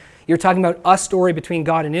 Eli. You're talking about a story between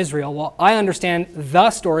God and Israel. Well, I understand the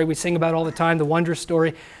story we sing about all the time, the wondrous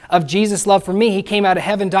story of Jesus' love for me. He came out of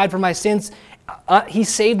heaven, died for my sins. He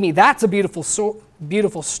saved me. That's a beautiful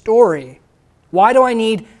story. Why do I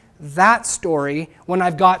need that story when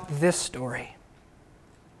I've got this story?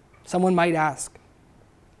 Someone might ask.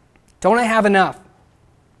 Don't I have enough?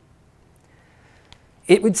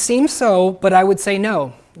 It would seem so, but I would say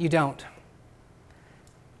no, you don't.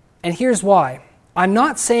 And here's why. I'm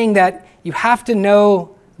not saying that you have to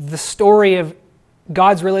know the story of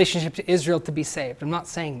God's relationship to Israel to be saved. I'm not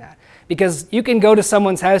saying that. Because you can go to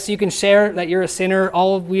someone's house, you can share that you're a sinner,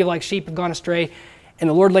 all of we like sheep have gone astray, and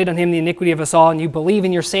the Lord laid on him the iniquity of us all, and you believe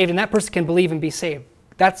and you're saved, and that person can believe and be saved.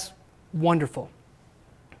 That's wonderful.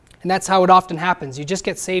 And that's how it often happens. You just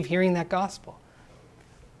get saved hearing that gospel.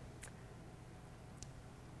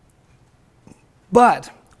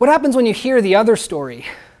 But what happens when you hear the other story?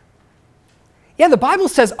 Yeah, the Bible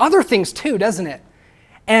says other things too, doesn't it?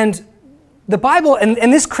 And the Bible, and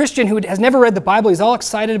this Christian who has never read the Bible, he's all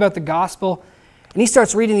excited about the gospel, and he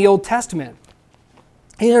starts reading the Old Testament.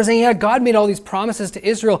 And he's saying, yeah, God made all these promises to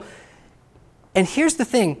Israel. And here's the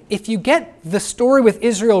thing, if you get the story with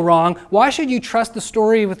Israel wrong, why should you trust the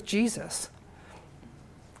story with Jesus?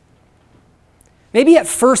 Maybe at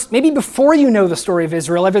first, maybe before you know the story of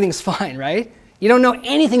Israel, everything's fine, right? You don't know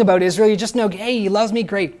anything about Israel. You just know, hey, he loves me,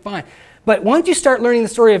 great, fine. But once you start learning the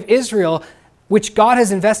story of Israel, which God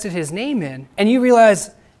has invested his name in, and you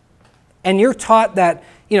realize, and you're taught that,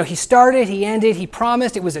 he started, he ended, he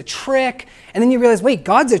promised, it was a trick, and then you realize, wait,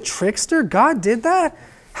 God's a trickster? God did that?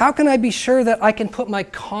 How can I be sure that I can put my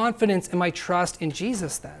confidence and my trust in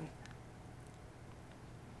Jesus then?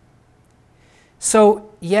 So,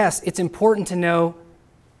 yes, it's important to know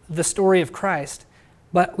the story of Christ.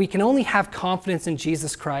 But we can only have confidence in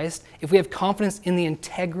Jesus Christ if we have confidence in the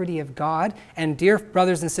integrity of God. And dear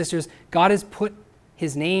brothers and sisters, God has put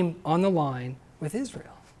his name on the line with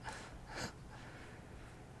Israel.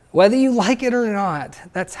 Whether you like it or not,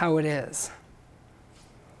 that's how it is.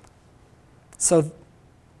 So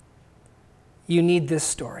you need this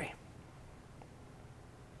story.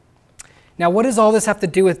 Now, what does all this have to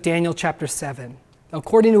do with Daniel chapter 7?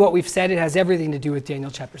 According to what we've said, it has everything to do with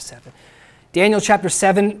Daniel chapter 7. Daniel chapter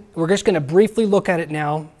 7, we're just going to briefly look at it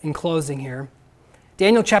now in closing here.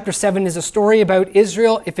 Daniel chapter 7 is a story about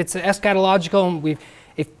Israel. If it's eschatological, and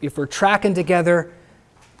if we're tracking together,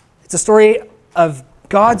 it's a story of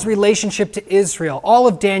God's relationship to Israel. All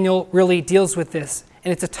of Daniel really deals with this,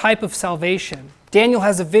 and it's a type of salvation. Daniel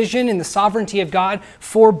has a vision in the sovereignty of God.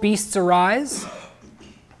 4 beasts arise.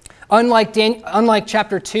 Unlike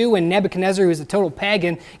chapter 2, when Nebuchadnezzar, who's a total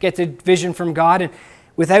pagan, gets a vision from God, and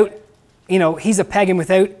without he's a pagan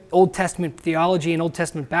without Old Testament theology and Old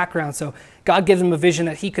Testament background. So God gives him a vision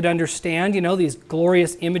that he could understand, these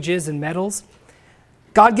glorious images and metals.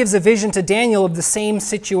 God gives a vision to Daniel of the same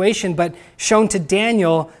situation, but shown to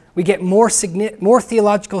Daniel, we get more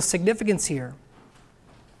theological significance here.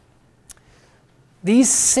 These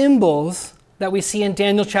symbols that we see in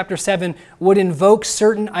Daniel chapter 7 would invoke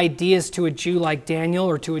certain ideas to a Jew like Daniel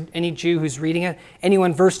or to any Jew who's reading it,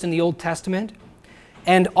 anyone versed in the Old Testament.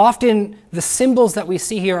 And often the symbols that we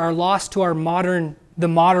see here are lost to the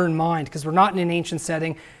modern mind because we're not in an ancient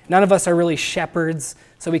setting. None of us are really shepherds,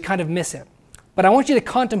 so we kind of miss it. But I want you to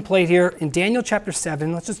contemplate here in Daniel chapter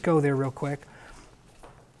 7. Let's just go there real quick.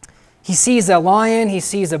 He sees a lion, he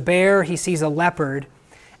sees a bear, he sees a leopard.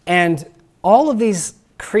 And all of these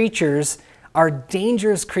creatures are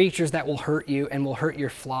dangerous creatures that will hurt you and will hurt your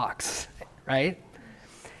flocks, right?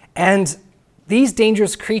 And these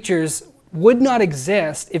dangerous creatures would not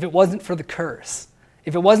exist if it wasn't for the curse,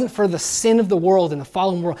 if it wasn't for the sin of the world and the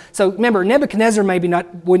fallen world. So remember, Nebuchadnezzar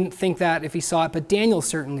wouldn't think that if he saw it, but Daniel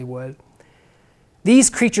certainly would. These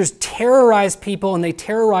creatures terrorize people and they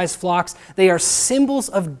terrorize flocks. They are symbols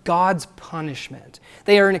of God's punishment.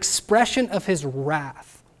 They are an expression of his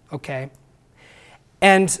wrath, okay?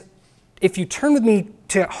 And if you turn with me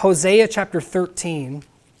to Hosea chapter 13,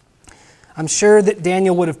 I'm sure that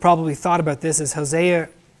Daniel would have probably thought about this, as Hosea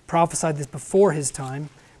prophesied this before his time,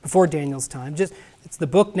 before Daniel's time. It's the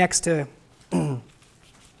book next to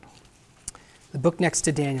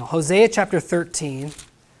Daniel. Hosea chapter 13.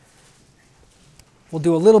 We'll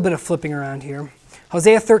do a little bit of flipping around here.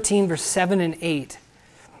 Hosea 13, verse 7 and 8.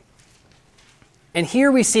 And here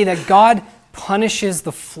we see that God punishes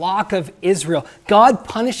the flock of Israel. God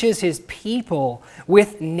punishes his people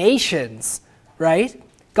with nations, right?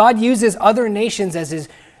 God uses other nations as his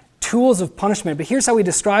tools of punishment. But here's how he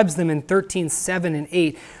describes them in 13, 7 and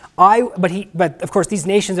 8. But of course, these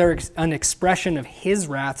nations are an expression of his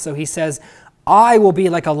wrath. So he says, I will be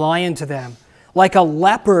like a lion to them. Like a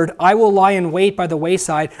leopard, I will lie in wait by the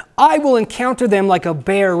wayside. I will encounter them like a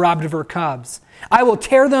bear robbed of her cubs. I will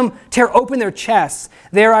tear open their chests.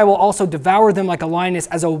 There I will also devour them like a lioness,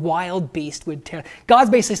 as a wild beast would tear. God's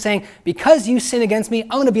basically saying, because you sin against me, I'm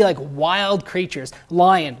going to be like wild creatures.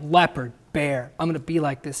 Lion, leopard, bear. I'm going to be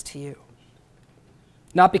like this to you.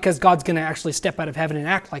 Not because God's going to actually step out of heaven and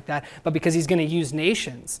act like that, but because he's going to use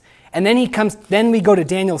nations. And then we go to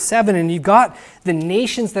Daniel 7, and you've got the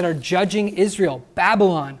nations that are judging Israel: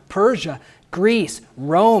 Babylon, Persia, Greece,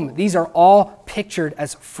 Rome. These are all pictured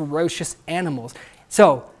as ferocious animals.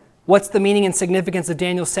 So, what's the meaning and significance of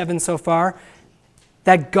Daniel 7 so far?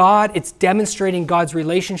 That it's demonstrating God's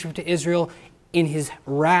relationship to Israel in his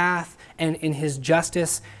wrath and in his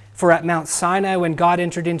justice. For at Mount Sinai, when God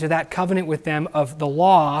entered into that covenant with them of the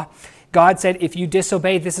law, God said, if you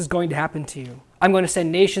disobey, this is going to happen to you. I'm going to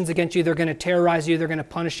send nations against you. They're going to terrorize you. They're going to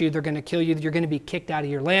punish you. They're going to kill you. You're going to be kicked out of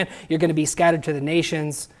your land. You're going to be scattered to the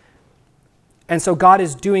nations. And so God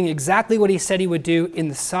is doing exactly what he said he would do in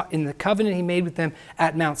the covenant he made with them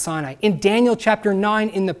at Mount Sinai. In Daniel chapter 9,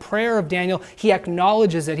 in the prayer of Daniel, he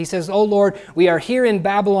acknowledges it. He says, oh Lord, we are here in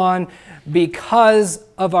Babylon because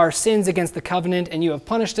of our sins against the covenant, and you have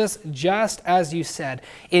punished us just as you said.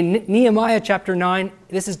 In Nehemiah chapter 9,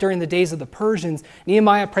 this is during the days of the Persians,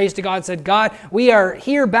 Nehemiah prays to God and said, God, we are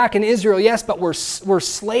here back in Israel, yes, but we're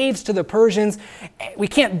slaves to the Persians. We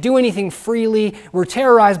can't do anything freely. We're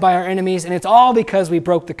terrorized by our enemies, and it's all because we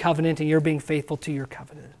broke the covenant and you're being faithful to your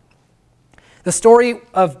covenant. The story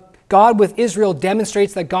of God with Israel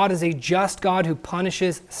demonstrates that God is a just God who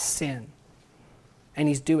punishes sin, and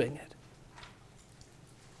he's doing it.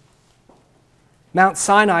 Mount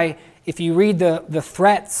Sinai, if you read the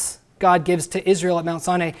threats God gives to Israel at Mount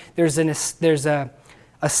Sinai, there's a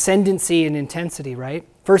ascendancy and intensity, right?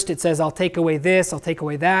 First it says, I'll take away this, I'll take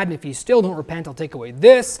away that, and if you still don't repent, I'll take away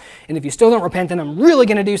this, and if you still don't repent, then I'm really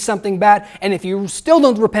going to do something bad, and if you still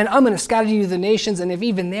don't repent, I'm going to scatter you to the nations, and if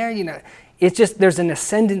even there, it's just, there's an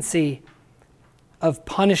ascendancy of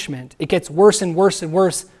punishment. It gets worse and worse and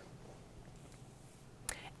worse.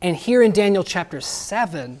 And here in Daniel chapter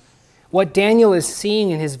 7, what Daniel is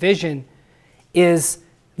seeing in his vision is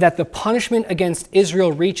that the punishment against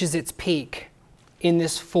Israel reaches its peak in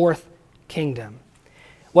this fourth kingdom.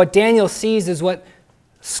 What Daniel sees is what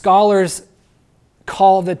scholars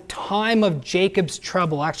call the time of Jacob's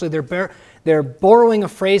trouble. Actually, they're borrowing a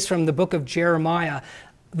phrase from the book of Jeremiah.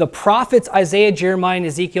 The prophets Isaiah, Jeremiah, and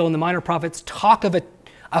Ezekiel, and the minor prophets talk of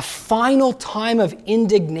a final time of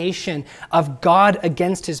indignation of God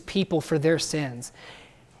against his people for their sins.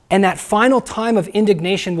 And that final time of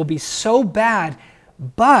indignation will be so bad,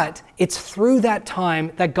 but it's through that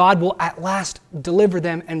time that God will at last deliver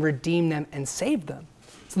them and redeem them and save them.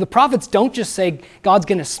 So the prophets don't just say God's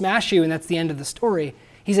going to smash you and that's the end of the story.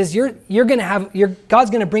 He says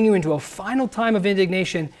God's going to bring you into a final time of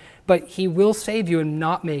indignation, but he will save you and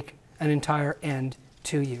not make an entire end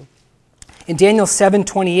to you. In Daniel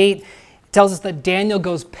 7:28, it tells us that Daniel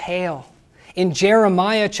goes pale. In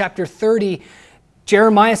Jeremiah chapter 30,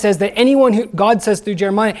 Jeremiah says that God says through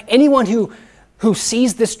Jeremiah, anyone who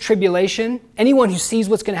sees this tribulation, anyone who sees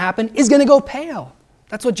what's going to happen, is going to go pale.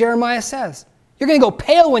 That's what Jeremiah says. You're going to go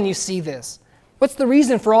pale when you see this. What's the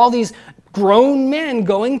reason for all these grown men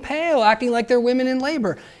going pale, acting like they're women in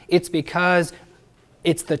labor? It's because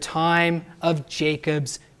it's the time of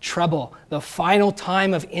Jacob's trouble, the final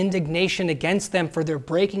time of indignation against them for their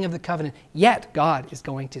breaking of the covenant. Yet God is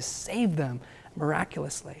going to save them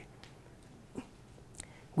miraculously.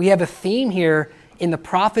 We have a theme here in the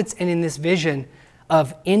prophets and in this vision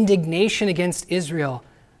of indignation against Israel,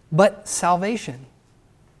 but salvation.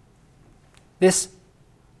 This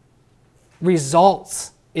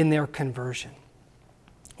results in their conversion.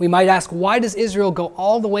 We might ask, why does Israel go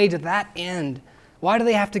all the way to that end? Why do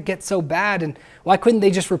they have to get so bad? And why couldn't they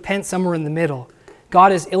just repent somewhere in the middle?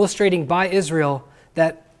 God is illustrating by Israel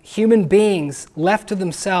that human beings left to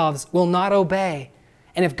themselves will not obey.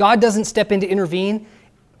 And if God doesn't step in to intervene,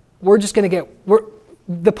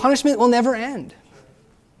 the punishment will never end.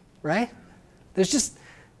 Right? It's just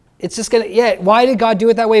going to, why did God do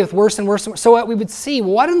it that way with worse and worse? So what we would see,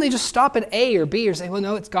 well, why didn't they just stop at A or B or say, well,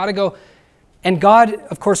 no, it's got to go. And God,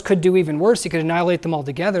 of course, could do even worse. He could annihilate them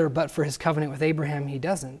altogether, but for his covenant with Abraham, he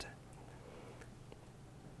doesn't.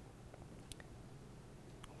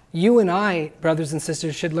 You and I, brothers and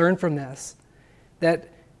sisters, should learn from this, that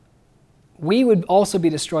we would also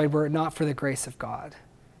be destroyed were it not for the grace of God.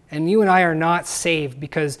 And you and I are not saved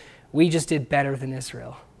because we just did better than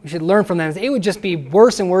Israel. We should learn from them. It would just be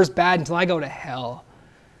worse and worse bad until I go to hell,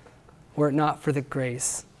 were it not for the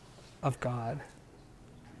grace of God.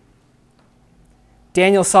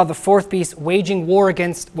 Daniel saw the fourth beast waging war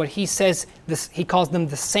against what he says, he calls them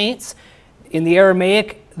the saints, in the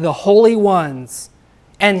Aramaic, the holy ones.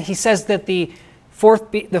 And he says that the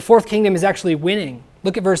fourth kingdom is actually winning.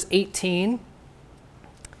 Look at verse 18.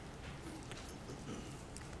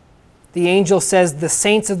 The angel says, the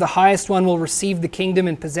saints of the highest one will receive the kingdom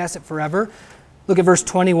and possess it forever. Look at verse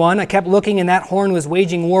 21. I kept looking, and that horn was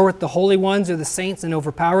waging war with the holy ones, or the saints, and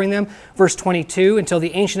overpowering them. Verse 22, until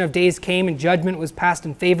the Ancient of Days came and judgment was passed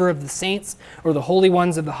in favor of the saints, or the holy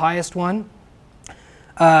ones of the highest one.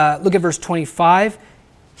 Look at verse 25.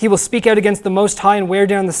 He will speak out against the Most High and wear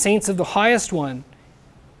down the saints of the highest one.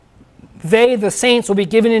 They, the saints, will be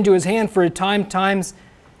given into his hand for a time, times,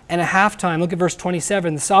 and a half time. Look at verse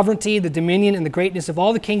 27. The sovereignty, the dominion, and the greatness of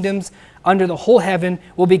all the kingdoms under the whole heaven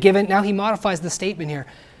will be given. Now he modifies the statement here,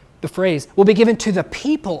 the phrase, will be given to the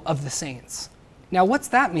people of the saints. Now what's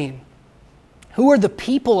that mean? Who are the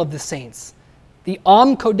people of the saints? The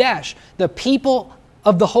Am Kodesh, the people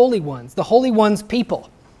of the holy ones' people.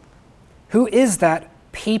 Who is that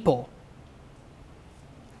people?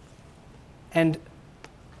 And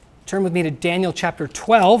turn with me to Daniel chapter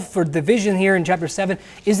 12, for the vision here in chapter 7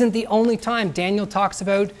 isn't the only time Daniel talks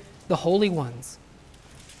about the holy ones.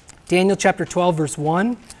 Daniel chapter 12, verse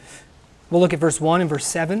 1. We'll look at verse 1 and verse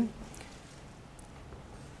 7.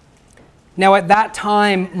 Now at that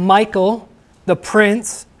time, Michael, the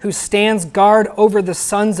prince, who stands guard over the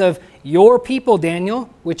sons of your people, Daniel,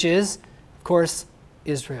 which is, of course,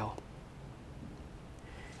 Israel,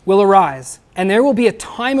 will arise, and there will be a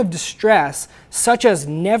time of distress such as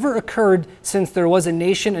never occurred since there was a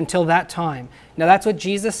nation until that time. Now that's what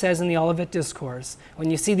Jesus says in the Olivet Discourse. When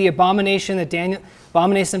you see the abomination of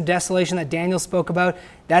desolation that Daniel spoke about,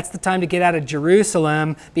 that's the time to get out of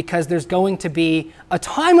Jerusalem, because there's going to be a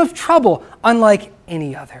time of trouble unlike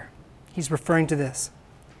any other. He's referring to this.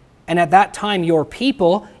 And at that time, your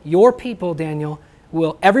people, Daniel,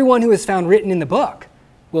 everyone who is found written in the book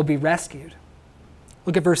will be rescued.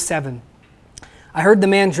 Look at verse 7. I heard the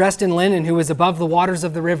man dressed in linen who was above the waters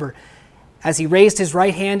of the river, as he raised his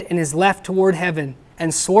right hand and his left toward heaven,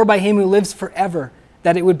 and swore by him who lives forever,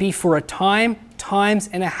 that it would be for a time, times,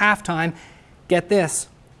 and a half time. Get this.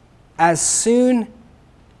 As soon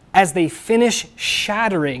as they finish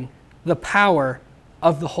shattering the power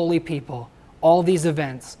of the holy people, all these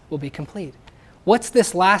events will be complete. What's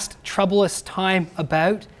this last troublous time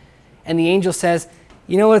about? And the angel says,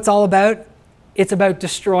 you know what it's all about? It's about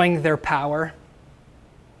destroying their power.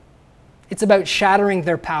 It's about shattering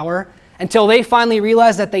their power until they finally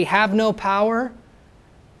realize that they have no power.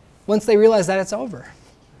 Once they realize that, it's over,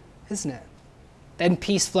 isn't it? Then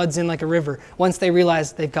peace floods in like a river once they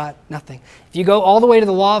realize they've got nothing. If you go all the way to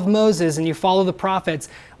the law of Moses and you follow the prophets,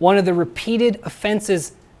 one of the repeated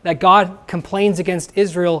offenses that God complains against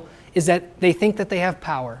Israel is that they think that they have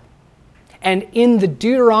power. And in the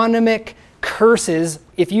Deuteronomic curses,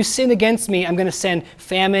 if you sin against me, I'm going to send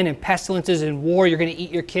famine and pestilences and war. You're going to eat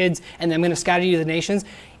your kids, and I'm going to scatter you to the nations.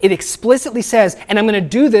 It explicitly says, and I'm going to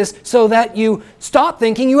do this so that you stop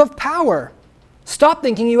thinking you have power. Stop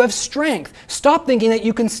thinking you have strength. Stop thinking that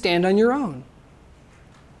you can stand on your own.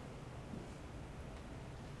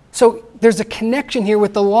 So there's a connection here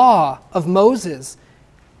with the law of Moses,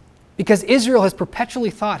 because Israel has perpetually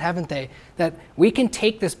thought, haven't they, that we can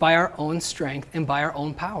take this by our own strength and by our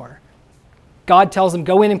own power. God tells them,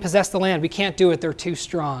 go in and possess the land. We can't do it. They're too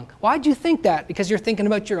strong. Why'd you think that? Because you're thinking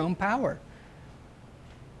about your own power.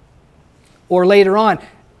 Or later on,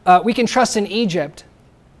 we can trust in Egypt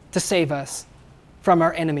to save us. from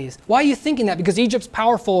our enemies. Why are you thinking that? Because Egypt's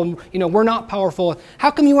powerful and we're not powerful.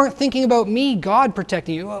 How come you aren't thinking about me, God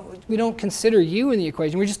protecting you? Well, we don't consider you in the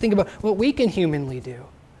equation. We just think about what we can humanly do.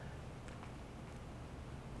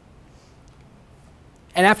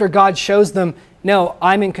 And after God shows them, no,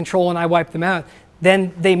 I'm in control and I wipe them out,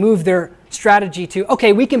 then they move their strategy to,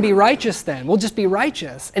 okay, we can be righteous then. We'll just be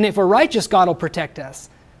righteous. And if we're righteous, God will protect us.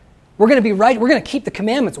 We're going to be right. We're going to keep the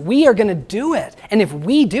commandments. We are going to do it. And if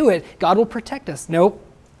we do it, God will protect us. Nope.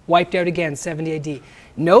 Wiped out again, 70 AD.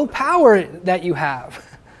 No power that you have.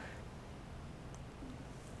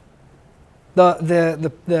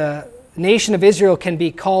 The nation of Israel can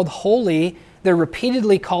be called holy. They're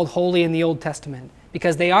repeatedly called holy in the Old Testament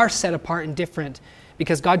because they are set apart and different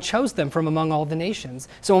because God chose them from among all the nations.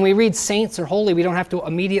 So when we read saints or holy, we don't have to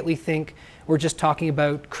immediately think we're just talking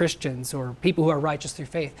about Christians or people who are righteous through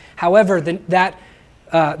faith. However,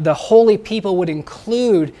 the holy people would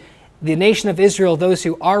include the nation of Israel, those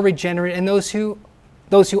who are regenerate and those who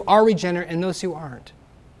are regenerate and those who aren't.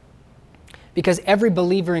 Because every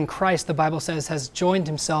believer in Christ, the Bible says, has joined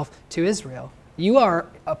himself to Israel. You are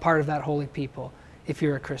a part of that holy people if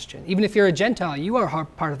you're a Christian. Even if you're a Gentile, you are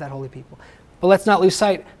part of that holy people. But let's not lose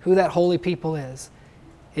sight who that holy people is.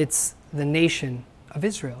 It's the nation of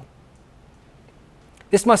Israel.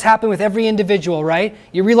 This must happen with every individual, right?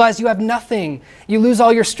 You realize you have nothing. You lose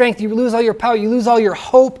all your strength. You lose all your power. You lose all your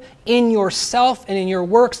hope in yourself and in your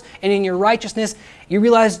works and in your righteousness. You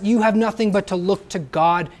realize you have nothing but to look to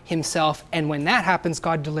God himself. And when that happens,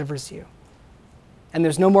 God delivers you. And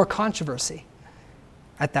there's no more controversy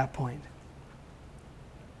at that point.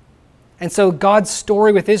 And so God's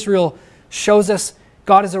story with Israel shows us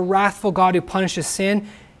God is a wrathful God who punishes sin.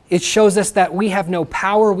 It shows us that we have no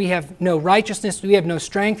power, we have no righteousness, we have no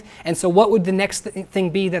strength. And so what would the next thing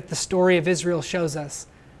be that the story of Israel shows us?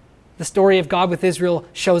 The story of God with Israel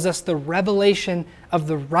shows us the revelation of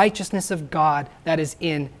the righteousness of God that is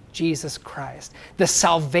in Jesus Christ. The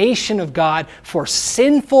salvation of God for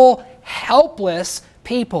sinful, helpless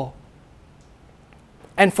people.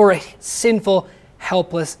 And for a sinful,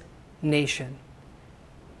 helpless nation.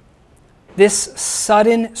 This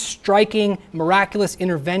sudden, striking, miraculous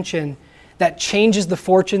intervention that changes the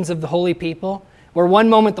fortunes of the holy people, where one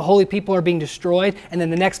moment the holy people are being destroyed, and then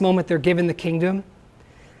the next moment they're given the kingdom.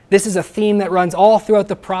 This is a theme that runs all throughout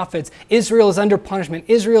the prophets. Israel is under punishment.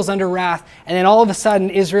 Israel's under wrath. And then all of a sudden,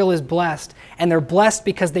 Israel is blessed. And they're blessed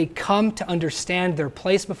because they come to understand their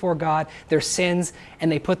place before God, their sins, and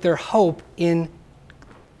they put their hope in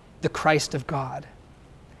the Christ of God.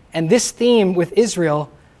 And this theme with Israel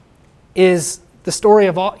is the story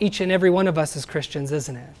of each and every one of us as Christians,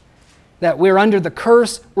 isn't it? That we're under the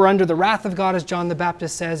curse, we're under the wrath of God, as John the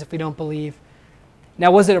Baptist says, if we don't believe.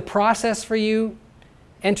 Now, was it a process for you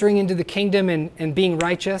entering into the kingdom and being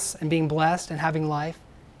righteous and being blessed and having life?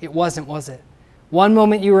 It wasn't, was it? One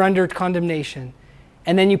moment you were under condemnation,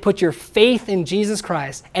 and then you put your faith in Jesus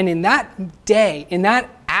Christ, and in that day, in that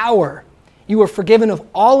hour, you were forgiven of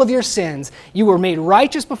all of your sins. You were made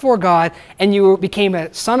righteous before God, and you became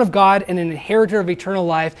a son of God and an inheritor of eternal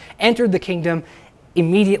life, entered the kingdom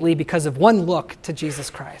immediately because of one look to Jesus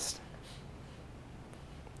Christ.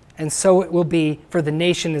 And so it will be for the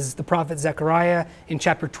nation, as the prophet Zechariah in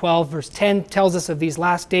chapter 12, verse 10 tells us of these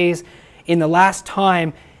last days, in the last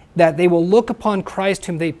time, that they will look upon Christ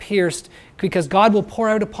whom they pierced, because God will pour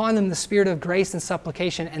out upon them the spirit of grace and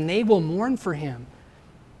supplication, and they will mourn for him.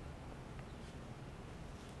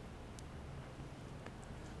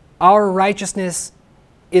 Our righteousness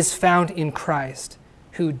is found in Christ,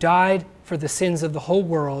 who died for the sins of the whole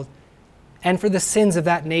world and for the sins of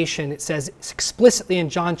that nation. It says explicitly in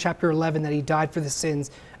John chapter 11 that he died for the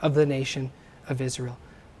sins of the nation of Israel.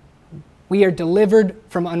 We are delivered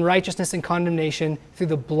from unrighteousness and condemnation through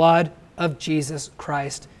the blood of Jesus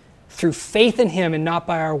Christ, through faith in him and not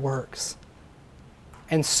by our works.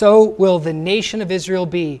 And so will the nation of Israel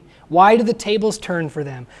be. Why do the tables turn for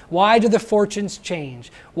them? Why do the fortunes change?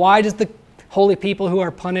 Why does the holy people who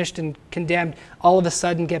are punished and condemned all of a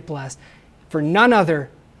sudden get blessed? For none other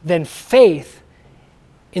than faith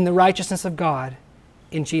in the righteousness of God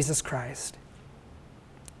in Jesus Christ.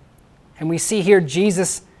 And we see here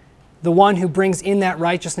Jesus, the one who brings in that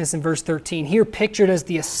righteousness in verse 13, here pictured as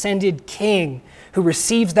the ascended king who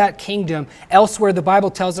receives that kingdom. Elsewhere, the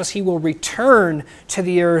Bible tells us he will return to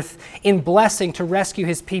the earth in blessing to rescue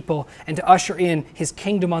his people and to usher in his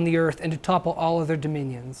kingdom on the earth and to topple all other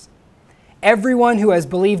dominions. Everyone who has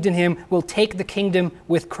believed in him will take the kingdom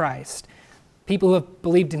with Christ. People who have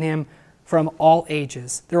believed in him from all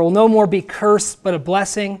ages. There will no more be curse but a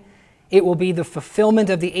blessing. It will be the fulfillment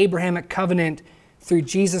of the Abrahamic covenant through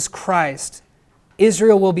Jesus Christ.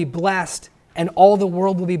 Israel will be blessed and all the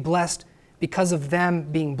world will be blessed because of them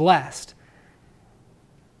being blessed.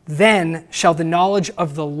 Then shall the knowledge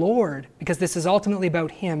of the Lord, because this is ultimately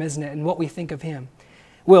about him, isn't it, and what we think of him,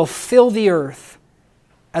 will fill the earth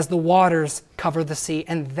as the waters cover the sea.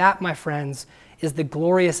 And that, my friends, is the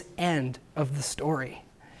glorious end of the story.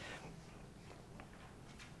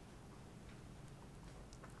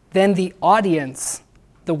 Then the audience,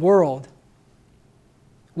 the world,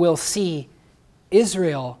 will see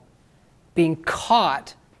Israel being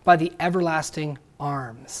caught by the everlasting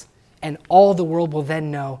arms. And all the world will then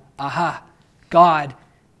know, aha, God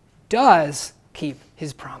does keep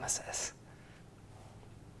his promises.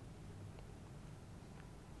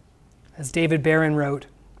 As David Barron wrote,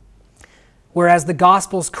 whereas the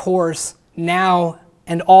gospel's course now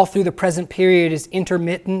and all through the present period is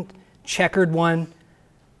intermittent, checkered one,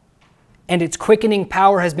 and its quickening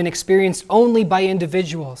power has been experienced only by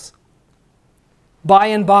individuals. By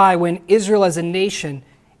and by, when Israel as a nation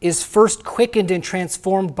is first quickened and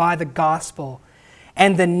transformed by the gospel,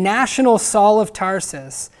 and the national Saul of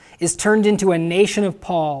Tarsus is turned into a nation of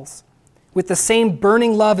Pauls, with the same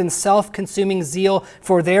burning love and self-consuming zeal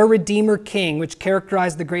for their Redeemer King, which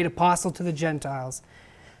characterized the great apostle to the Gentiles,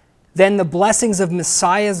 then the blessings of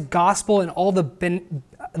Messiah's gospel and all the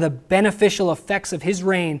beneficial effects of his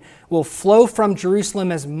reign will flow from Jerusalem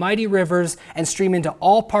as mighty rivers and stream into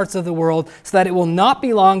all parts of the world, so that it will not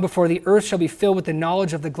be long before the earth shall be filled with the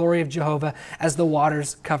knowledge of the glory of Jehovah as the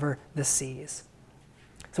waters cover the seas.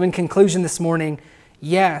 So in conclusion this morning,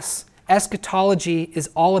 yes, eschatology is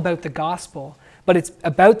all about the gospel, but it's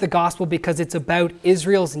about the gospel because it's about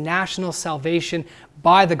Israel's national salvation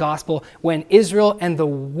by the gospel, when Israel and the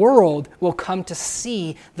world will come to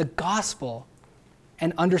see the gospel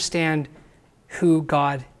and understand who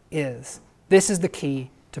God is. This is the key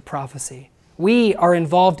to prophecy. We are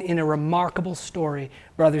involved in a remarkable story,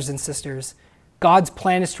 brothers and sisters. God's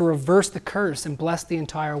plan is to reverse the curse and bless the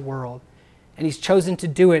entire world, and he's chosen to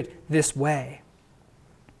do it this way.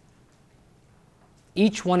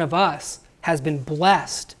 Each one of us has been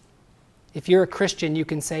blessed. If you're a Christian, you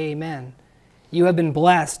can say amen. You have been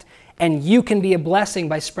blessed, and you can be a blessing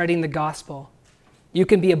by spreading the gospel. You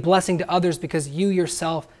can be a blessing to others because you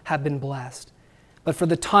yourself have been blessed. But for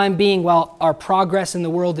the time being, while our progress in the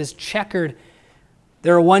world is checkered,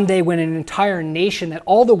 there are one day when an entire nation that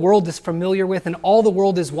all the world is familiar with and all the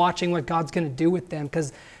world is watching what God's going to do with them,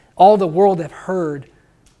 because all the world have heard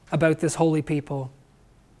about this holy people.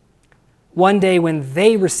 One day when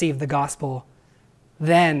they receive the gospel,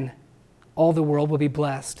 then all the world will be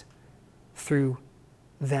blessed through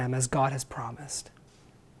them as God has promised.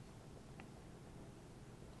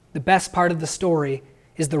 The best part of the story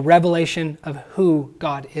is the revelation of who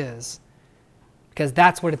God is, because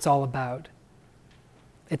that's what it's all about.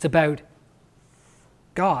 It's about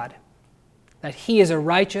God, that he is a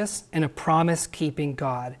righteous and a promise-keeping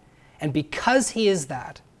God. And because he is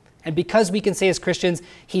that, and because we can say as Christians,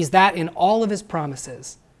 he's that in all of his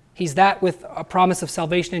promises. He's that with a promise of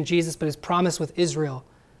salvation in Jesus, but his promise with Israel.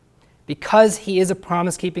 Because he is a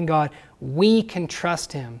promise-keeping God, we can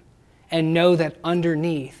trust him and know that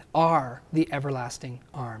underneath are the everlasting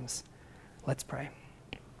arms. Let's pray.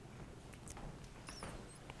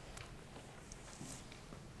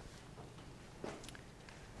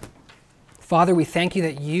 Father, we thank you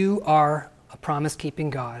that you are a promise-keeping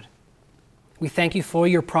God. We thank you for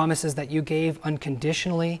your promises that you gave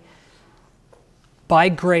unconditionally by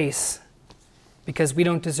grace, because we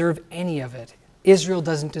don't deserve any of it. Israel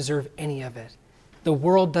doesn't deserve any of it. The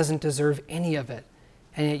world doesn't deserve any of it.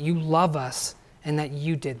 And yet you love us and that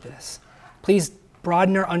you did this. Please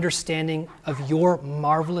broaden our understanding of your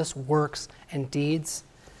marvelous works and deeds.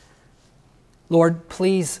 Lord,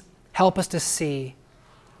 please help us to see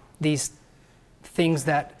these things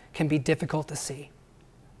that can be difficult to see.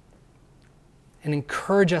 And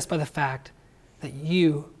encourage us by the fact that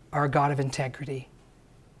you are a God of integrity.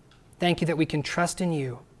 Thank you that we can trust in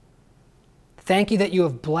you. Thank you that you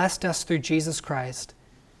have blessed us through Jesus Christ.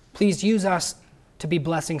 Please use us to be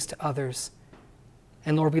blessings to others.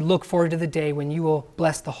 And Lord, we look forward to the day when you will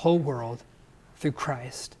bless the whole world through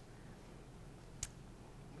Christ.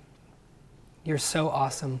 You're so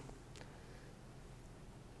awesome.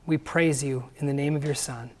 We praise you in the name of your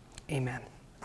Son. Amen.